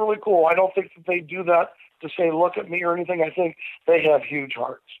think it's really cool. I don't think that they do that to say, look at me or anything. I think they have huge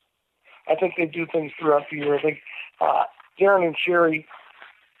hearts. I think they do things throughout the year. I think Darren and Sherry,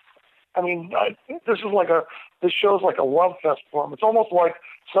 I mean, this is like a this show's like a love fest for them. It's almost like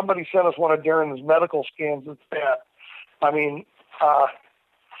somebody sent us one of Darren's medical scans that's bad. I mean,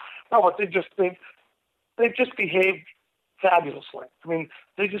 no, but they've just behaved fabulously. I mean,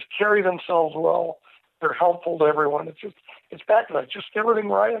 they just carry themselves well. They're helpful to everyone. It's back to that. Just everything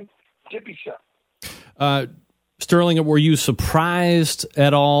Ryan Tippy said. Sterling, were you surprised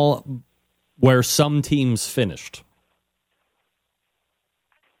at all where some teams finished?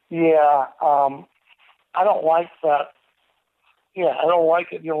 Yeah, I don't like that. Yeah, I don't like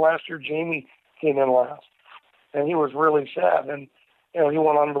it. Last year Jamie came in last, and he was really sad. And he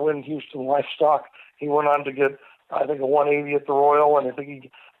went on to win Houston Livestock. He went on to get, I think, a 180 at the Royal, and I think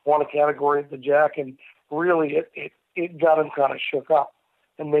he won a category at the Jack. And really, it got him kind of shook up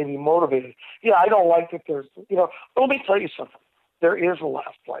and maybe motivated. Yeah, I don't like that. There's, let me tell you something. There is a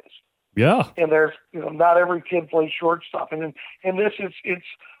last place. Yeah, and there's, not every kid plays shortstop, and in this, it's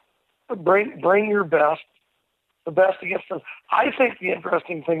bring your best. The best against them. I think the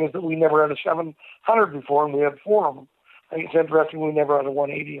interesting thing is that we never had a 700 before, and we had 4 of them. I think it's interesting we never had a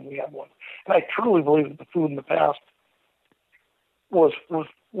 180, and we had one. And I truly believe that the food in the past was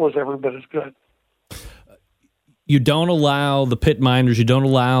every bit as good. You don't allow the pit minders, you don't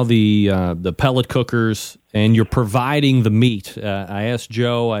allow the pellet cookers, and you're providing the meat. I asked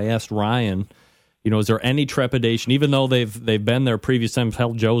Joe, I asked Ryan, is there any trepidation, even though they've been there previous times?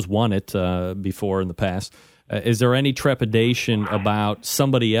 Hell, Joe's won it before in the past. Is there any trepidation about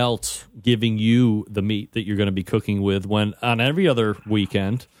somebody else giving you the meat that you're going to be cooking with when on every other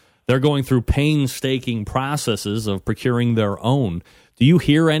weekend they're going through painstaking processes of procuring their own? Do you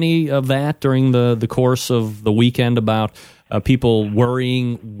hear any of that during the course of the weekend about people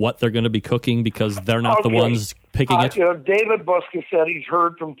worrying what they're going to be cooking because they're not the ones picking it? David Buska said he's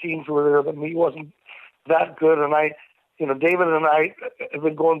heard from teams where the meat wasn't that good, and David and I have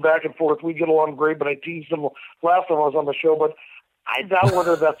been going back and forth. We get along great, but I teased him last time I was on the show. But I doubt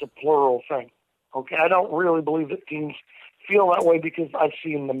whether that's a plural thing. Okay, I don't really believe that teams feel that way because I've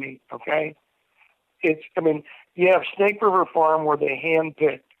seen the meat. Okay, you have Snake River Farm where they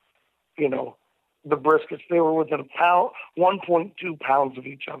handpicked, the briskets. They were within 1.2 pounds of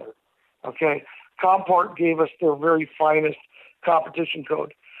each other. Okay, Compart gave us their very finest competition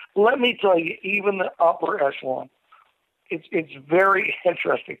code. Let me tell you, even the upper echelon. It's very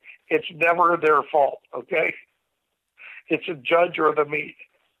interesting. It's never their fault, okay? It's a judge or the meat.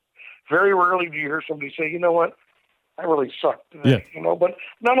 Very rarely do you hear somebody say, you know what, I really sucked today, But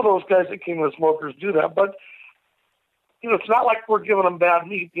none of those guys that came to the smokers do that. But, it's not like we're giving them bad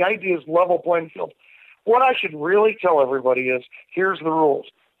meat. The idea is level playing field. What I should really tell everybody is, here's the rules.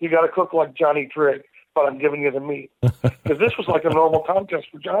 You got to cook like Johnny Trigg, but I'm giving you the meat. Because this was like a normal contest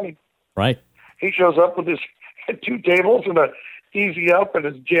for Johnny. Right. He shows up with his 2 tables and a easy up and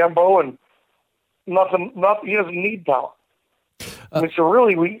his Jambo and nothing. He doesn't need power. So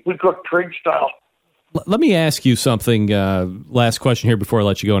really, we cook Trigg style. Let me ask you something. Last question here before I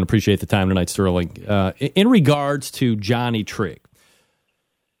let you go, and appreciate the time tonight, Sterling. In regards to Johnny Trigg,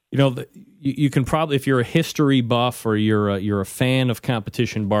 you can probably, if you're a history buff or you're a fan of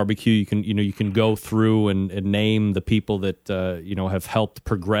competition barbecue, you can go through and name the people that have helped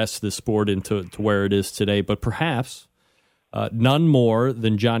progress this sport into where it is today. But perhaps none more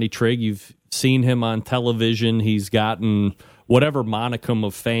than Johnny Trigg. You've seen him on television. He's gotten whatever monicum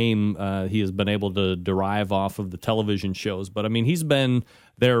of fame he has been able to derive off of the television shows. But he's been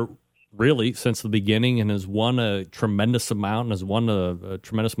there really since the beginning and has won a tremendous amount and has won a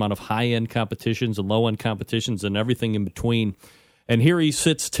tremendous amount of high-end competitions and low-end competitions and everything in between. And here he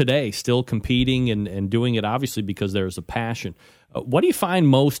sits today still competing and doing it obviously because there's a passion. What do you find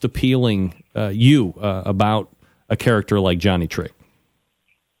most appealing about a character like Johnny Trigg?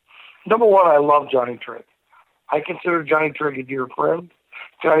 Number one, I love Johnny Trigg. I consider Johnny Trigg a dear friend.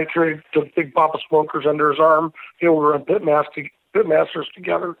 Johnny Trigg took Big Papa Smokers under his arm. We were on Pitmasters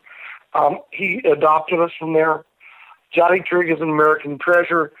together. He adopted us from there. Johnny Trigg is an American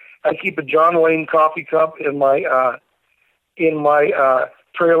treasure. I keep a John Lane coffee cup in my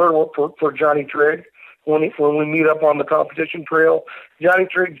trailer for Johnny Trigg. When we meet up on the competition trail, Johnny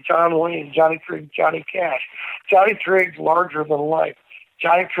Trigg's John Lane, Johnny Trigg, Johnny Cash. Johnny Trigg's larger than life.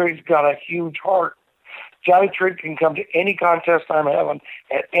 Johnny Trigg's got a huge heart. Johnny Trigg can come to any contest I'm having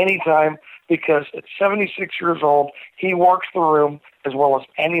at any time because at 76 years old, he works the room as well as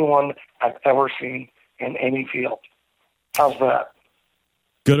anyone I've ever seen in any field. How's that?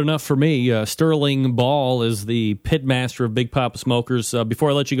 Good enough for me. Sterling Ball is the pitmaster of Big Papa Smokers. Before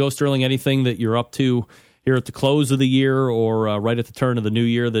I let you go, Sterling, anything that you're up to here at the close of the year or right at the turn of the new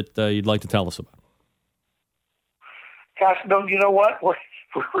year that you'd like to tell us about? Gosh, no, you know what?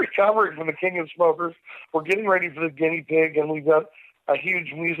 we're recovering from the King of Smokers. We're getting ready for the guinea pig, and we've got a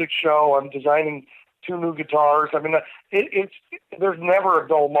huge music show. I'm designing 2 new guitars. I mean, there's never a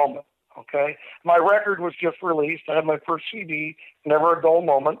dull moment. Okay, my record was just released. I had my first CD, Never a Dull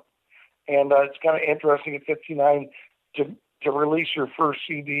Moment, and it's kind of interesting at 59 to release your first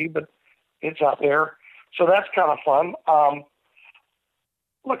CD, but it's out there, so that's kind of fun.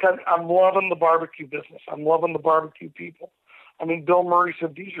 Look, I'm loving the barbecue business. I'm loving the barbecue people. I mean, Bill Murray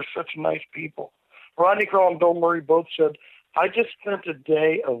said these are such nice people. Rodney Crowell and Bill Murray both said, I just spent a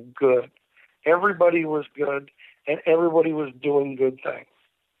day of good. Everybody was good, and everybody was doing good things.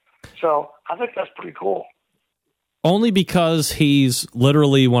 So I think that's pretty cool. Only because he's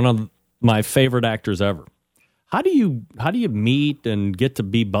literally one of my favorite actors ever. How do you meet and get to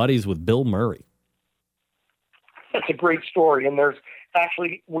be buddies with Bill Murray? That's a great story, and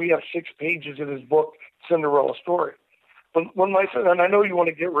we have 6 pages in his book, Cinderella Story. When my son, and I know you want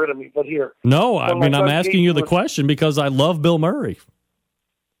to get rid of me, but here. No, I mean, I'm asking you the question because I love Bill Murray.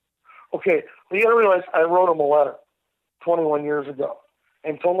 Okay, you got to realize I wrote him a letter 21 years ago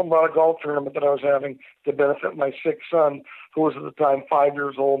and told him about a golf tournament that I was having to benefit my sick son, who was at the time 5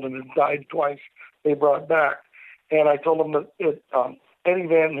 years old and had died twice. They brought back. And I told him that Eddie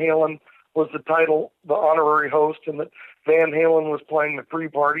Van Halen was the honorary host, and that Van Halen was playing the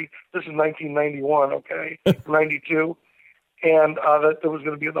pre-party. This is 1991, okay, 92. And that there was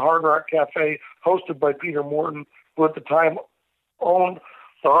going to be at the Hard Rock Cafe, hosted by Peter Morton, who at the time owned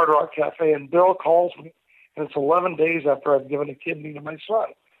the Hard Rock Cafe. And Bill calls me, and it's 11 days after I've given a kidney to my son.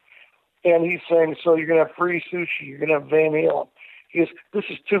 And he's saying, so you're going to have free sushi, you're going to have Van Halen. He goes, this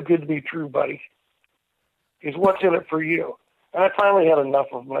is too good to be true, buddy. He goes, what's in it for you? And I finally had enough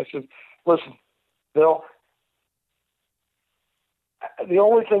of him. I said, listen, Bill, the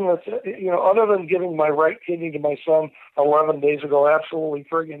only thing that's, other than giving my right kidney to my son 11 days ago, absolutely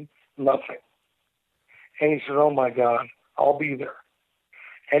friggin' nothing. And he said, oh my God, I'll be there.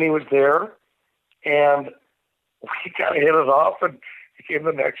 And he was there, and we kind of hit it off, and he came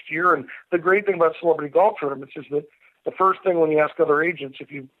the next year. And the great thing about celebrity golf tournaments is that the first thing when you ask other agents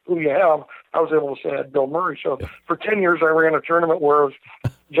who you have, I was able to say I had Bill Murray. So for 10 years, I ran a tournament where it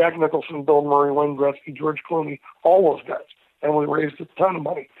was Jack Nicholson, Bill Murray, Wayne Gretzky, George Clooney, all those guys. And we raised a ton of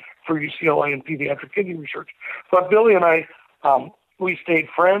money for UCLA and pediatric kidney research. But Billy and I, we stayed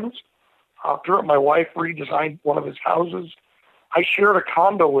friends. My wife redesigned one of his houses. I shared a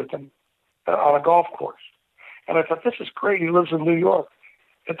condo with him on a golf course. And I thought, this is great. He lives in New York.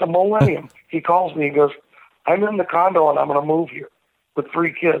 At the Millennium, he calls me and goes, I'm in the condo and I'm going to move here with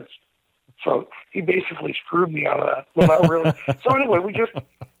 3 kids. So he basically screwed me out of that. But not really. So anyway, we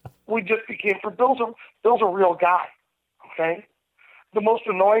just became, for Bill's a real guy. Okay? The most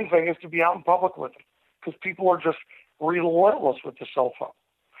annoying thing is to be out in public with him because people are just relentless with the cell phone.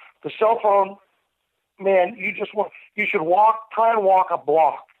 The cell phone, man, you should try and walk a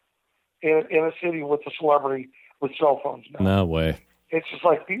block in a city with a celebrity with cell phones now. No way. It's just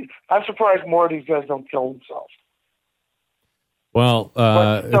like, I'm surprised more of these guys don't kill themselves. Well,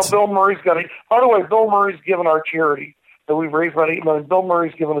 Bill Murray's by the way, Bill Murray's given our charity that we've raised about $8 million. Bill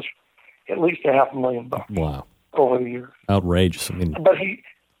Murray's given us at least $500,000. Wow. Over the years. Outrageous. I mean, but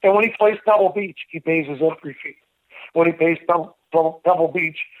when he plays Pebble Beach, he pays his entry fee. When he pays Pebble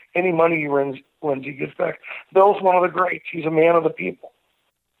Beach, any money he wins, he gets back. Bill's one of the greats. He's a man of the people.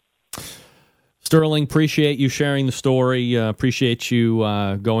 Sterling, appreciate you sharing the story. Appreciate you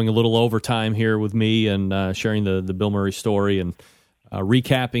going a little overtime here with me and sharing the Bill Murray story and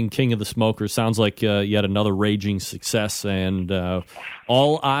recapping King of the Smokers. Sounds like yet another raging success, and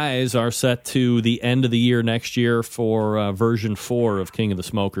all eyes are set to the end of the year next year for version 4 of King of the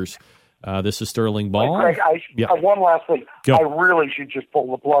Smokers. This is Sterling Ball. Greg, one last thing. Go. I really should just pull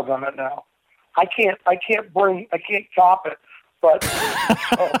the plug on it now. I can't top it, but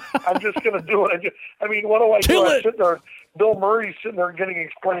I'm just going to do it. What do I do? I'm sitting there, Bill Murray's sitting there getting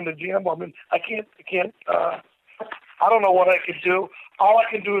explained to Jambo. I mean, I can't. I don't know what I could do. All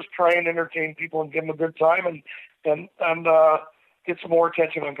I can do is try and entertain people and give them a good time and get some more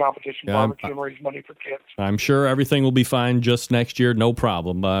attention on competition barbecue and raise money for kids. I'm sure everything will be fine just next year, no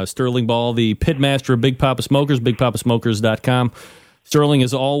problem. Sterling Ball, the pitmaster of Big Papa Smokers, BigPapaSmokers.com. Sterling,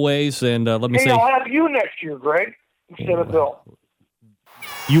 as always, and let me say... I'll have you next year, Greg, instead of Bill.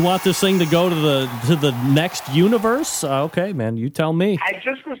 You want this thing to go to the next universe? Okay, man, you tell me. I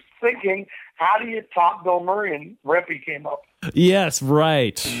just was thinking, how do you top Bill Murray? And Reppy came up. Yes,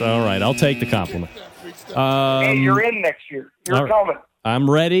 right. All right, I'll take the compliment. Hey, you're in next year. You're coming. I'm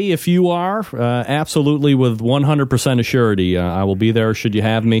ready if you are. Absolutely, with 100% assurity. I will be there should you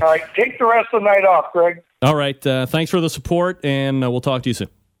have me. All right, take the rest of the night off, Greg. All right, thanks for the support, and we'll talk to you soon.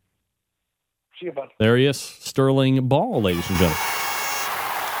 See you, bud. There he is, Sterling Ball, ladies and gentlemen.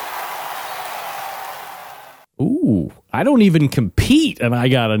 Ooh, I don't even compete, and I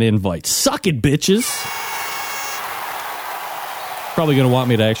got an invite. Suck it, bitches. Probably going to want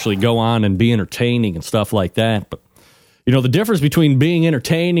me to actually go on and be entertaining and stuff like that, but you know, the difference between being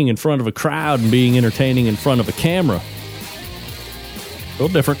entertaining in front of a crowd and being entertaining in front of a camera, a little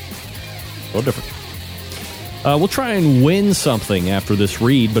different. We'll try and win something after this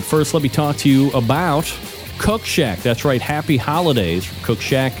read, but first let me talk to you about Cook Shack. That's right, happy holidays from Cook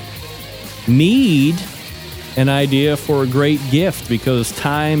Shack. Need an idea for a great gift because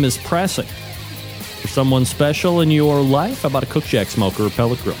time is pressing. For someone special in your life, how about a Cook Shack smoker or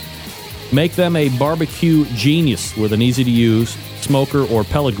pellet grill? Make them a barbecue genius with an easy-to-use smoker or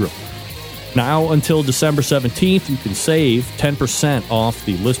pellet grill. Now until December 17th, you can save 10% off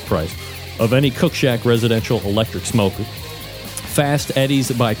the list price of any Cook Shack residential electric smoker, Fast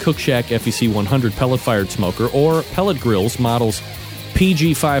Eddies by Cook Shack FEC 100 pellet-fired smoker, or pellet grills models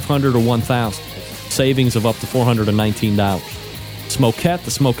PG 500 or 1000. Savings of up to $419. Smokette,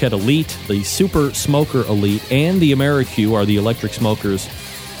 the Smokette Elite, the Super Smoker Elite, and the AmeriQ are the electric smokers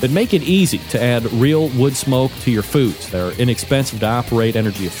that make it easy to add real wood smoke to your foods. They're inexpensive to operate,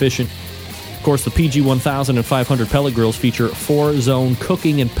 energy efficient. Of course, the PG 1000 and 500 pellet grills feature 4-zone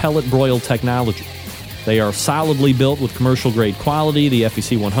cooking and pellet broil technology. They are solidly built with commercial-grade quality. The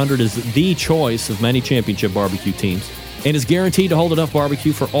FEC 100 is the choice of many championship barbecue teams and is guaranteed to hold enough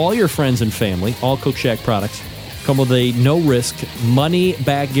barbecue for all your friends and family. All Cook Shack products come with a no-risk,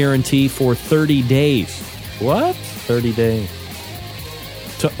 money-back guarantee for 30 days. What? 30 days.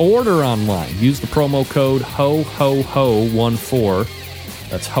 To order online, use the promo code HOHOHO14.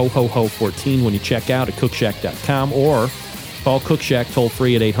 That's HOHOHO14 when you check out at cookshack.com or call Cook Shack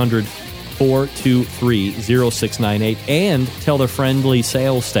toll-free at 800-423-0698 and tell their friendly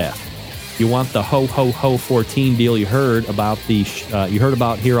sales staff you want the HOHOHO14 deal you heard about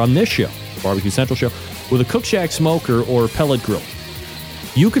here on this show, the Barbecue Central Show, with a Cook Shack smoker or pellet grill.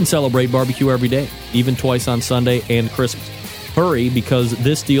 You can celebrate barbecue every day, even twice on Sunday and Christmas. Hurry, because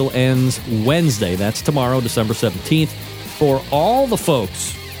this deal ends Wednesday. That's tomorrow, December 17th. For all the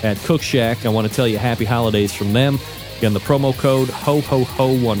folks at Cook Shack, I want to tell you happy holidays from them. Again, the promo code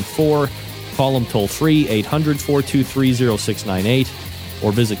HOHOHO14. Call them toll-free, 800-423-0698,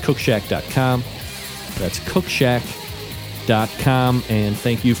 or visit cookshack.com. That's cookshack.com, and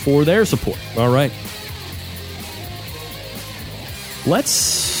thank you for their support. All right. Let's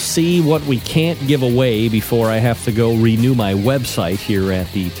see what we can't give away before I have to go renew my website here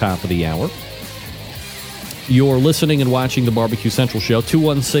at the top of the hour. You're listening and watching the Barbecue Central Show,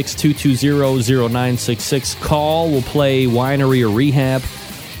 216-220-0966. Call, we'll play Winery or Rehab,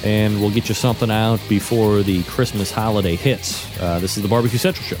 and we'll get you something out before the Christmas holiday hits. This is the Barbecue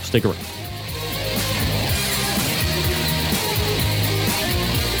Central Show. Stick around.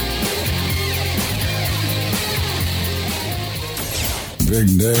 Big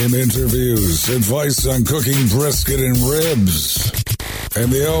name interviews, advice on cooking brisket and ribs,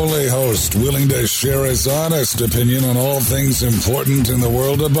 and the only host willing to share his honest opinion on all things important in the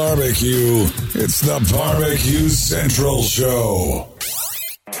world of barbecue. It's the Barbecue Central Show.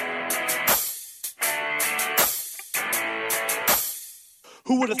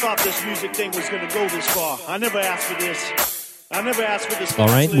 Who would have thought this music thing was going to go this far? I never asked for this. All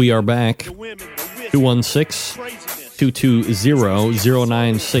right, we are back.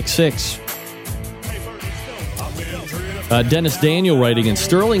 216-220-0966. Dennis Daniel writing in,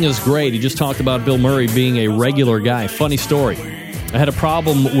 Sterling is great. He just talked about Bill Murray being a regular guy. Funny story. I had a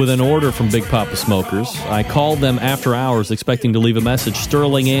problem with an order from Big Papa Smokers. I called them after hours expecting to leave a message.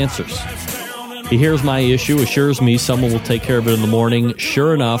 Sterling answers. He hears my issue, assures me someone will take care of it in the morning.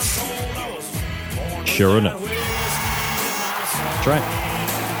 Sure enough. That's right.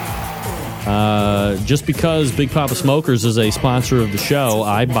 Just because Big Papa Smokers is a sponsor of the show,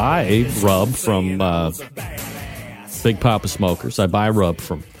 I buy rub from Big Papa Smokers. I buy rub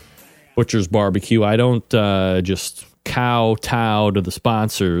from Butcher's Barbecue. I don't just kowtow to the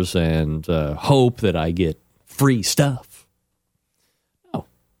sponsors and hope that I get free stuff. No.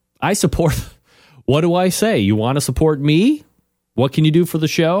 I support... What do I say? You want to support me? What can you do for the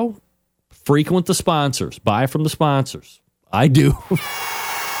show? Frequent the sponsors. Buy from the sponsors. I do.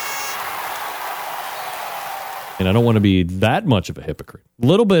 And I don't want to be that much of a hypocrite. A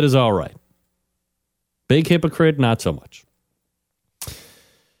little bit is all right. Big hypocrite, not so much.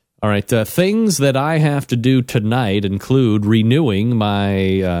 All right, things that I have to do tonight include renewing my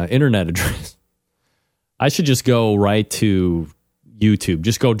internet address. I should just go right to YouTube.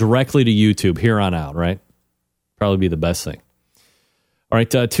 Just go directly to YouTube here on out, right? Probably be the best thing. All right,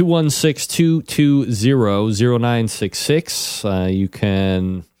 216-220-0966. You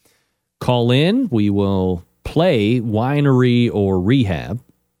can call in. We will play Winery or Rehab.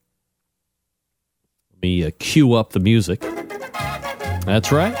 Let me cue up the music.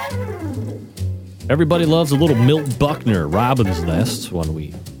 That's right. Everybody loves a little Milt Buckner, Robin's Nest, when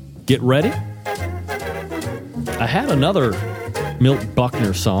we get ready. I had another Milt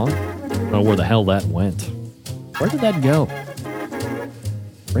Buckner song. I don't know where the hell that went. Where did that go?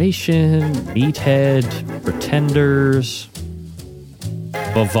 Ration, Meathead, Pretenders,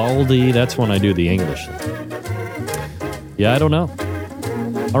 Vivaldi. That's when I do the English thing. Yeah, I don't know.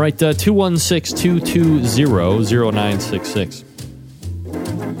 All right, 216-220-0966.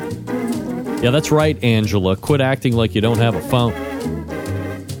 Yeah, that's right, Angela. Quit acting like you don't have a phone.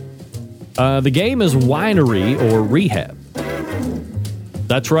 The game is Winery or Rehab.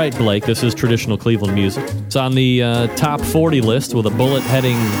 That's right, Blake. This is traditional Cleveland music. It's on the top 40 list with a bullet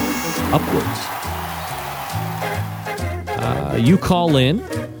heading upwards. You call in.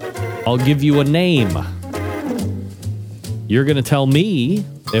 I'll give you a name. You're going to tell me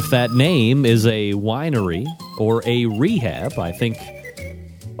if that name is a winery or a rehab. I think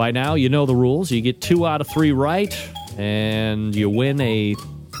by now you know the rules. You get 2 out of 3 right, and you win a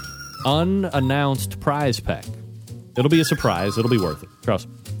unannounced prize pack. It'll be a surprise. It'll be worth it. Trust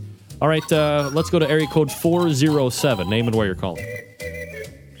me. All right, let's go to area code 407. Name and where you're calling.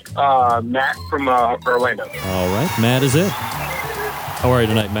 Matt from Orlando. All right, Matt is it. How are you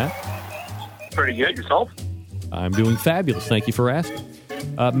tonight, Matt? Pretty good. Yourself? I'm doing fabulous. Thank you for asking.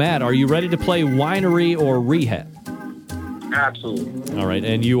 Matt, are you ready to play Winery or Rehab? Absolutely. All right,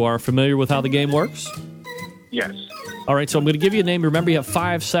 and you are familiar with how the game works? Yes. All right, so I'm going to give you a name. Remember, you have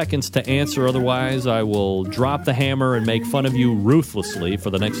 5 seconds to answer. Otherwise, I will drop the hammer and make fun of you ruthlessly for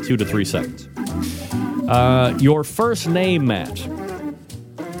the next 2 to 3 seconds. Your first name, Matt.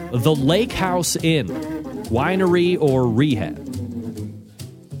 The Lake House Inn. Winery or Rehab?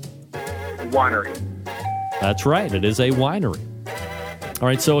 Winery. That's right. It is a winery. All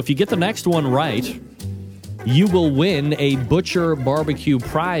right, so if you get the next one right, you will win a Butcher Barbecue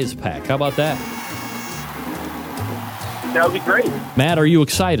prize pack. How about that? That would be great. Matt, are you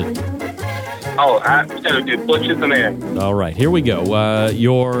excited? Oh, absolutely. Butcher's the man. All right, here we go.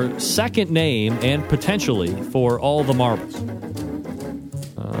 Your second name and potentially for all the marbles.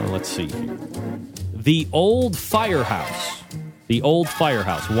 Let's see here. The Old Firehouse. The Old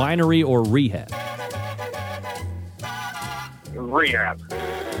Firehouse. Winery or rehab? Rehab.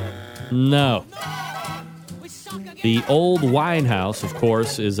 No. The Old Winehouse, of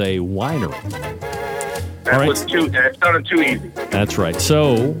course, is a winery. That sounded too easy. That's right.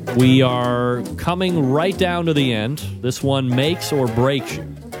 So we are coming right down to the end. This one makes or breaks you.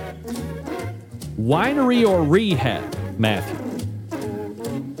 Winery or rehab, Matthew?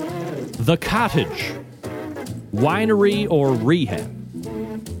 The Cottage. Winery or rehab?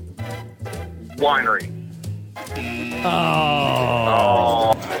 Winery.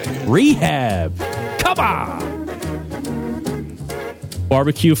 Oh. Rehab. Come on.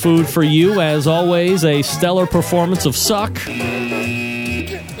 Barbecue food for you, as always, a stellar performance of Suck.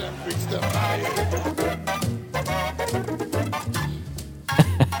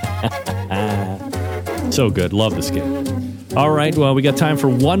 So good. Love this game. All right, well, we got time for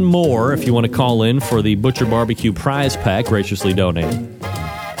one more if you want to call in for the Butcher Barbecue prize pack, graciously donated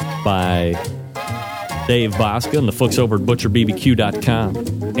by Dave Bosca and the folks over at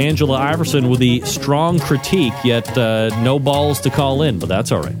butcherbbq.com. Angela Iverson with the strong critique, yet no balls to call in, but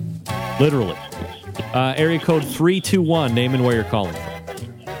that's all right. Literally. Area code 321, name and where you're calling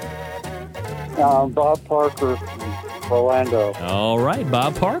from. Bob Parker from Orlando. All right,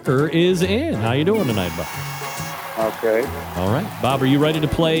 Bob Parker is in. How you doing tonight, Bob? Okay. All right. Bob, are you ready to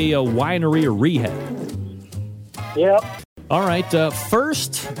play a winery or rehab? Yep. All right,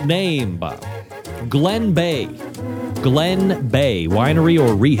 first name, Bob. Glen Bay. Glen Bay, winery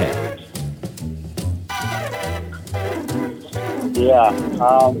or rehab? Yeah.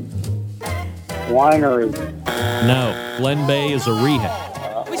 Winery. No, Glen Bay is a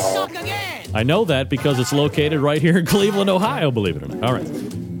rehab. We suck again. I know that because it's located right here in Cleveland, Ohio, believe it or not. All right.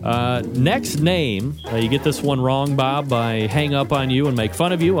 Next name, you get this one wrong, Bob, I hang up on you and make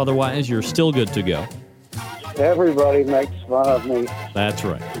fun of you. Otherwise, you're still good to go. Everybody makes fun of me. That's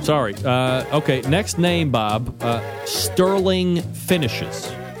right. Sorry. Okay, next name, Bob. Sterling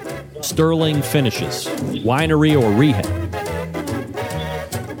Finishes. Sterling Finishes. Winery or rehab?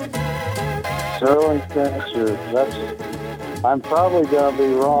 Sterling Finisher. I'm probably going to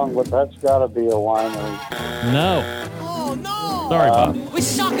be wrong, but that's got to be a winery. No. Oh, no. Sorry, Bob. We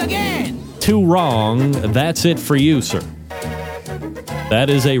suck again. 2 wrong. That's it for you, sir.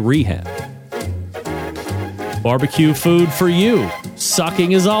 That is a rehab. Barbecue food for you.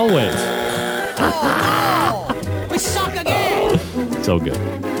 Sucking as always. We suck again. So good.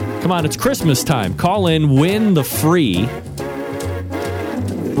 Come on, it's Christmas time. Call in, win the free.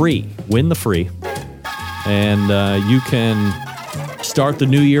 Win the free. And you can start the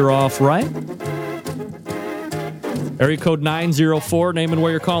new year off right. Area code 904, name and where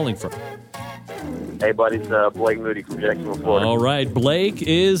you're calling from. Hey, buddy, it's Blake Moody from Jacksonville, Florida. All right, Blake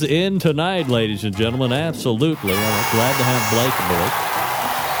is in tonight, ladies and gentlemen. Absolutely. All right, glad to have Blake aboard.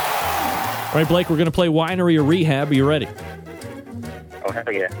 All right, Blake, we're going to play Winery or Rehab. Are you ready? Oh, heck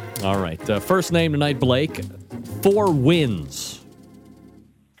yeah. All right. First name tonight, Blake. 4 wins.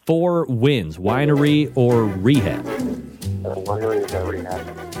 4 wins. Winery or Rehab? Winery or Rehab?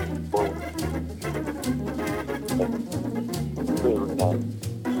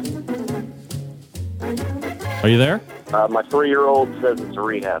 Are you there? My 3-year-old says it's a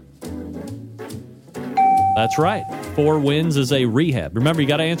rehab. That's right. 4 wins is a rehab. Remember, you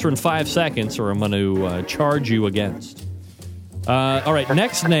got to answer in 5 seconds, or I'm going to charge you against. All right.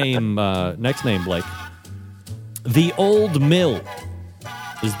 Next name, Blake. The Old Mill.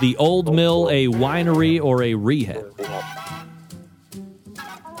 Is the Old Mill a winery or a rehab?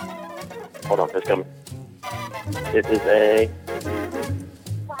 Hold on, it's coming. It's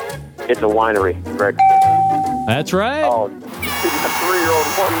a winery, Greg. That's right. Oh, my 3-year-old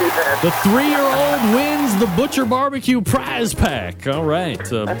won me that. The 3-year-old wins the Butcher Barbecue prize pack. All right.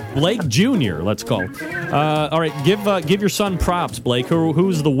 Blake Jr., let's call him. All right, give your son props, Blake.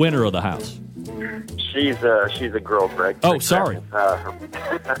 Who's the winner of the house? She's a girl, Greg. Oh, sorry. Well,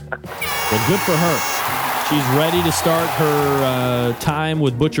 good for her. She's ready to start her time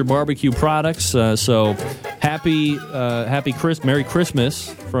with Butcher Barbecue products. So Merry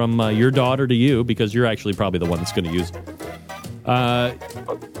Christmas from your daughter to you, because you're actually probably the one that's going to use it.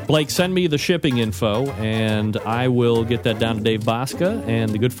 Blake, send me the shipping info, and I will get that down to Dave Bosca,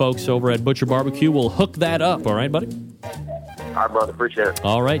 and the good folks over at Butcher Barbecue will hook that up. All right, buddy? All right, brother. Appreciate it.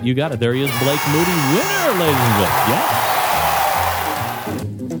 All right, you got it. There he is, Blake Moody, winner, ladies and gentlemen.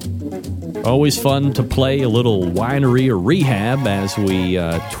 Yeah. Always fun to play a little winery or rehab as we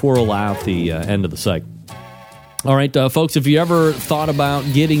twirl out the end of the segment. All right, folks, if you ever thought about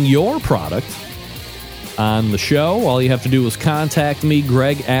getting your product on the show, all you have to do is contact me,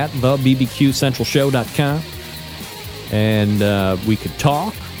 Greg, at thebbqcentralshow.com, and we could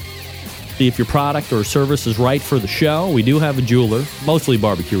talk, see if your product or service is right for the show. We do have a jeweler, mostly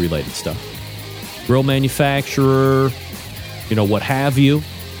barbecue-related stuff, grill manufacturer, what have you.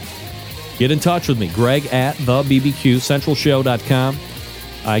 Get in touch with me, Greg at thebbqcentralshow.com.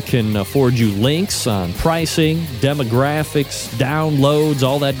 I can forward you links on pricing, demographics, downloads,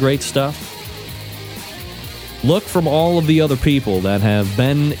 all that great stuff. Look from all of the other people that have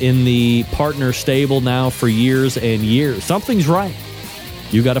been in the partner stable now for years and years. Something's right.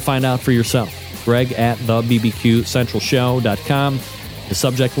 You got to find out for yourself. Greg at thebbqcentralshow.com. The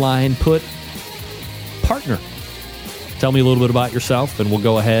subject line, put partner. Tell me a little bit about yourself, and we'll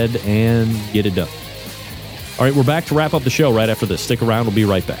go ahead and get it done. All right, we're back to wrap up the show right after this. Stick around. We'll be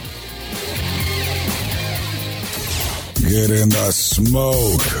right back. Get in the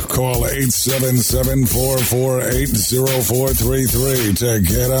smoke. Call 877-448-0433 to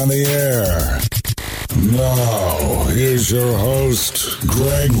get on the air. Now, here's your host,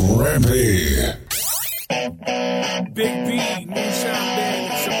 Greg Rempe.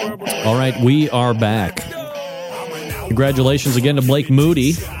 All right, we are back. Congratulations again to Blake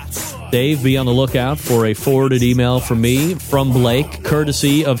Moody. Dave, be on the lookout for a forwarded email from me, from Blake,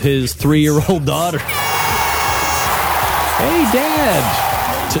 courtesy of his 3-year-old daughter. Hey, Dad.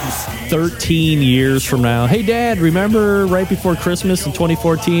 13 years from now. Hey, Dad, remember right before Christmas in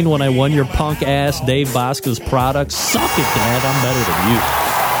 2014 when I won your punk-ass Dave Bosca's product? Suck it, Dad. I'm better than you.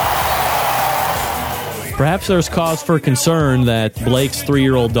 Perhaps there's cause for concern that Blake's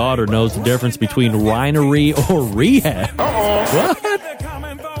 3-year-old daughter knows the difference between winery or rehab. What?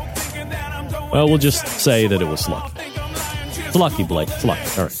 Well, we'll just say that it was lucky. It's lucky, Blake. It's lucky.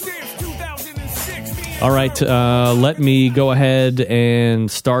 All right. Let me go ahead and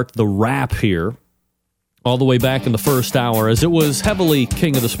start the wrap here. All the way back in the first hour, as it was heavily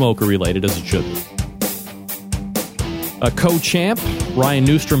King of the Smoker related, as it should be. Co-champ, Ryan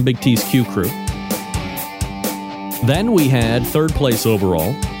Newstrom, Big T'z Q Cru. Then we had third place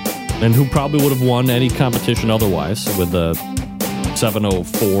overall, and who probably would have won any competition otherwise with the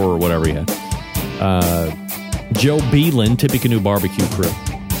 704 or whatever he had. Joe Beland, Tippy Canoe BBQ Crew.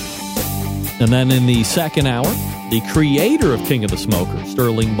 And then in the second hour, the creator of King of the Smokers,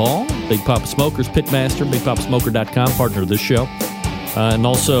 Sterling Ball, Big Papa Smokers Pitmaster, BigPapaSmoker.com, partner of this show. And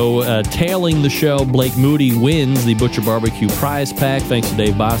also tailing the show, Blake Moody wins the Butcher Barbecue prize pack. Thanks to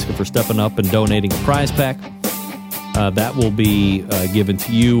Dave Bosca for stepping up and donating the prize pack. That will be given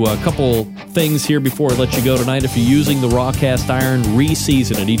to you. A couple things here before I let you go tonight. If you're using the raw cast iron,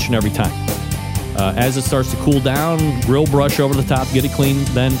 re-season it each and every time. As it starts to cool down, grill brush over the top, get it clean,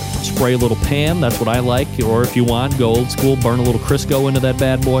 then spray a little Pam. That's what I like. Or if you want, go old school, burn a little Crisco into that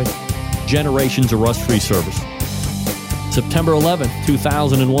bad boy. Generations of rust-free service. September 11th,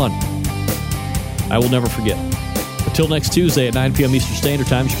 2001. I will never forget. Until next Tuesday at 9 p.m. Eastern Standard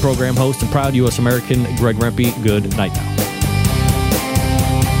Time, your program host and proud U.S. American, Greg Rempe. Good night now.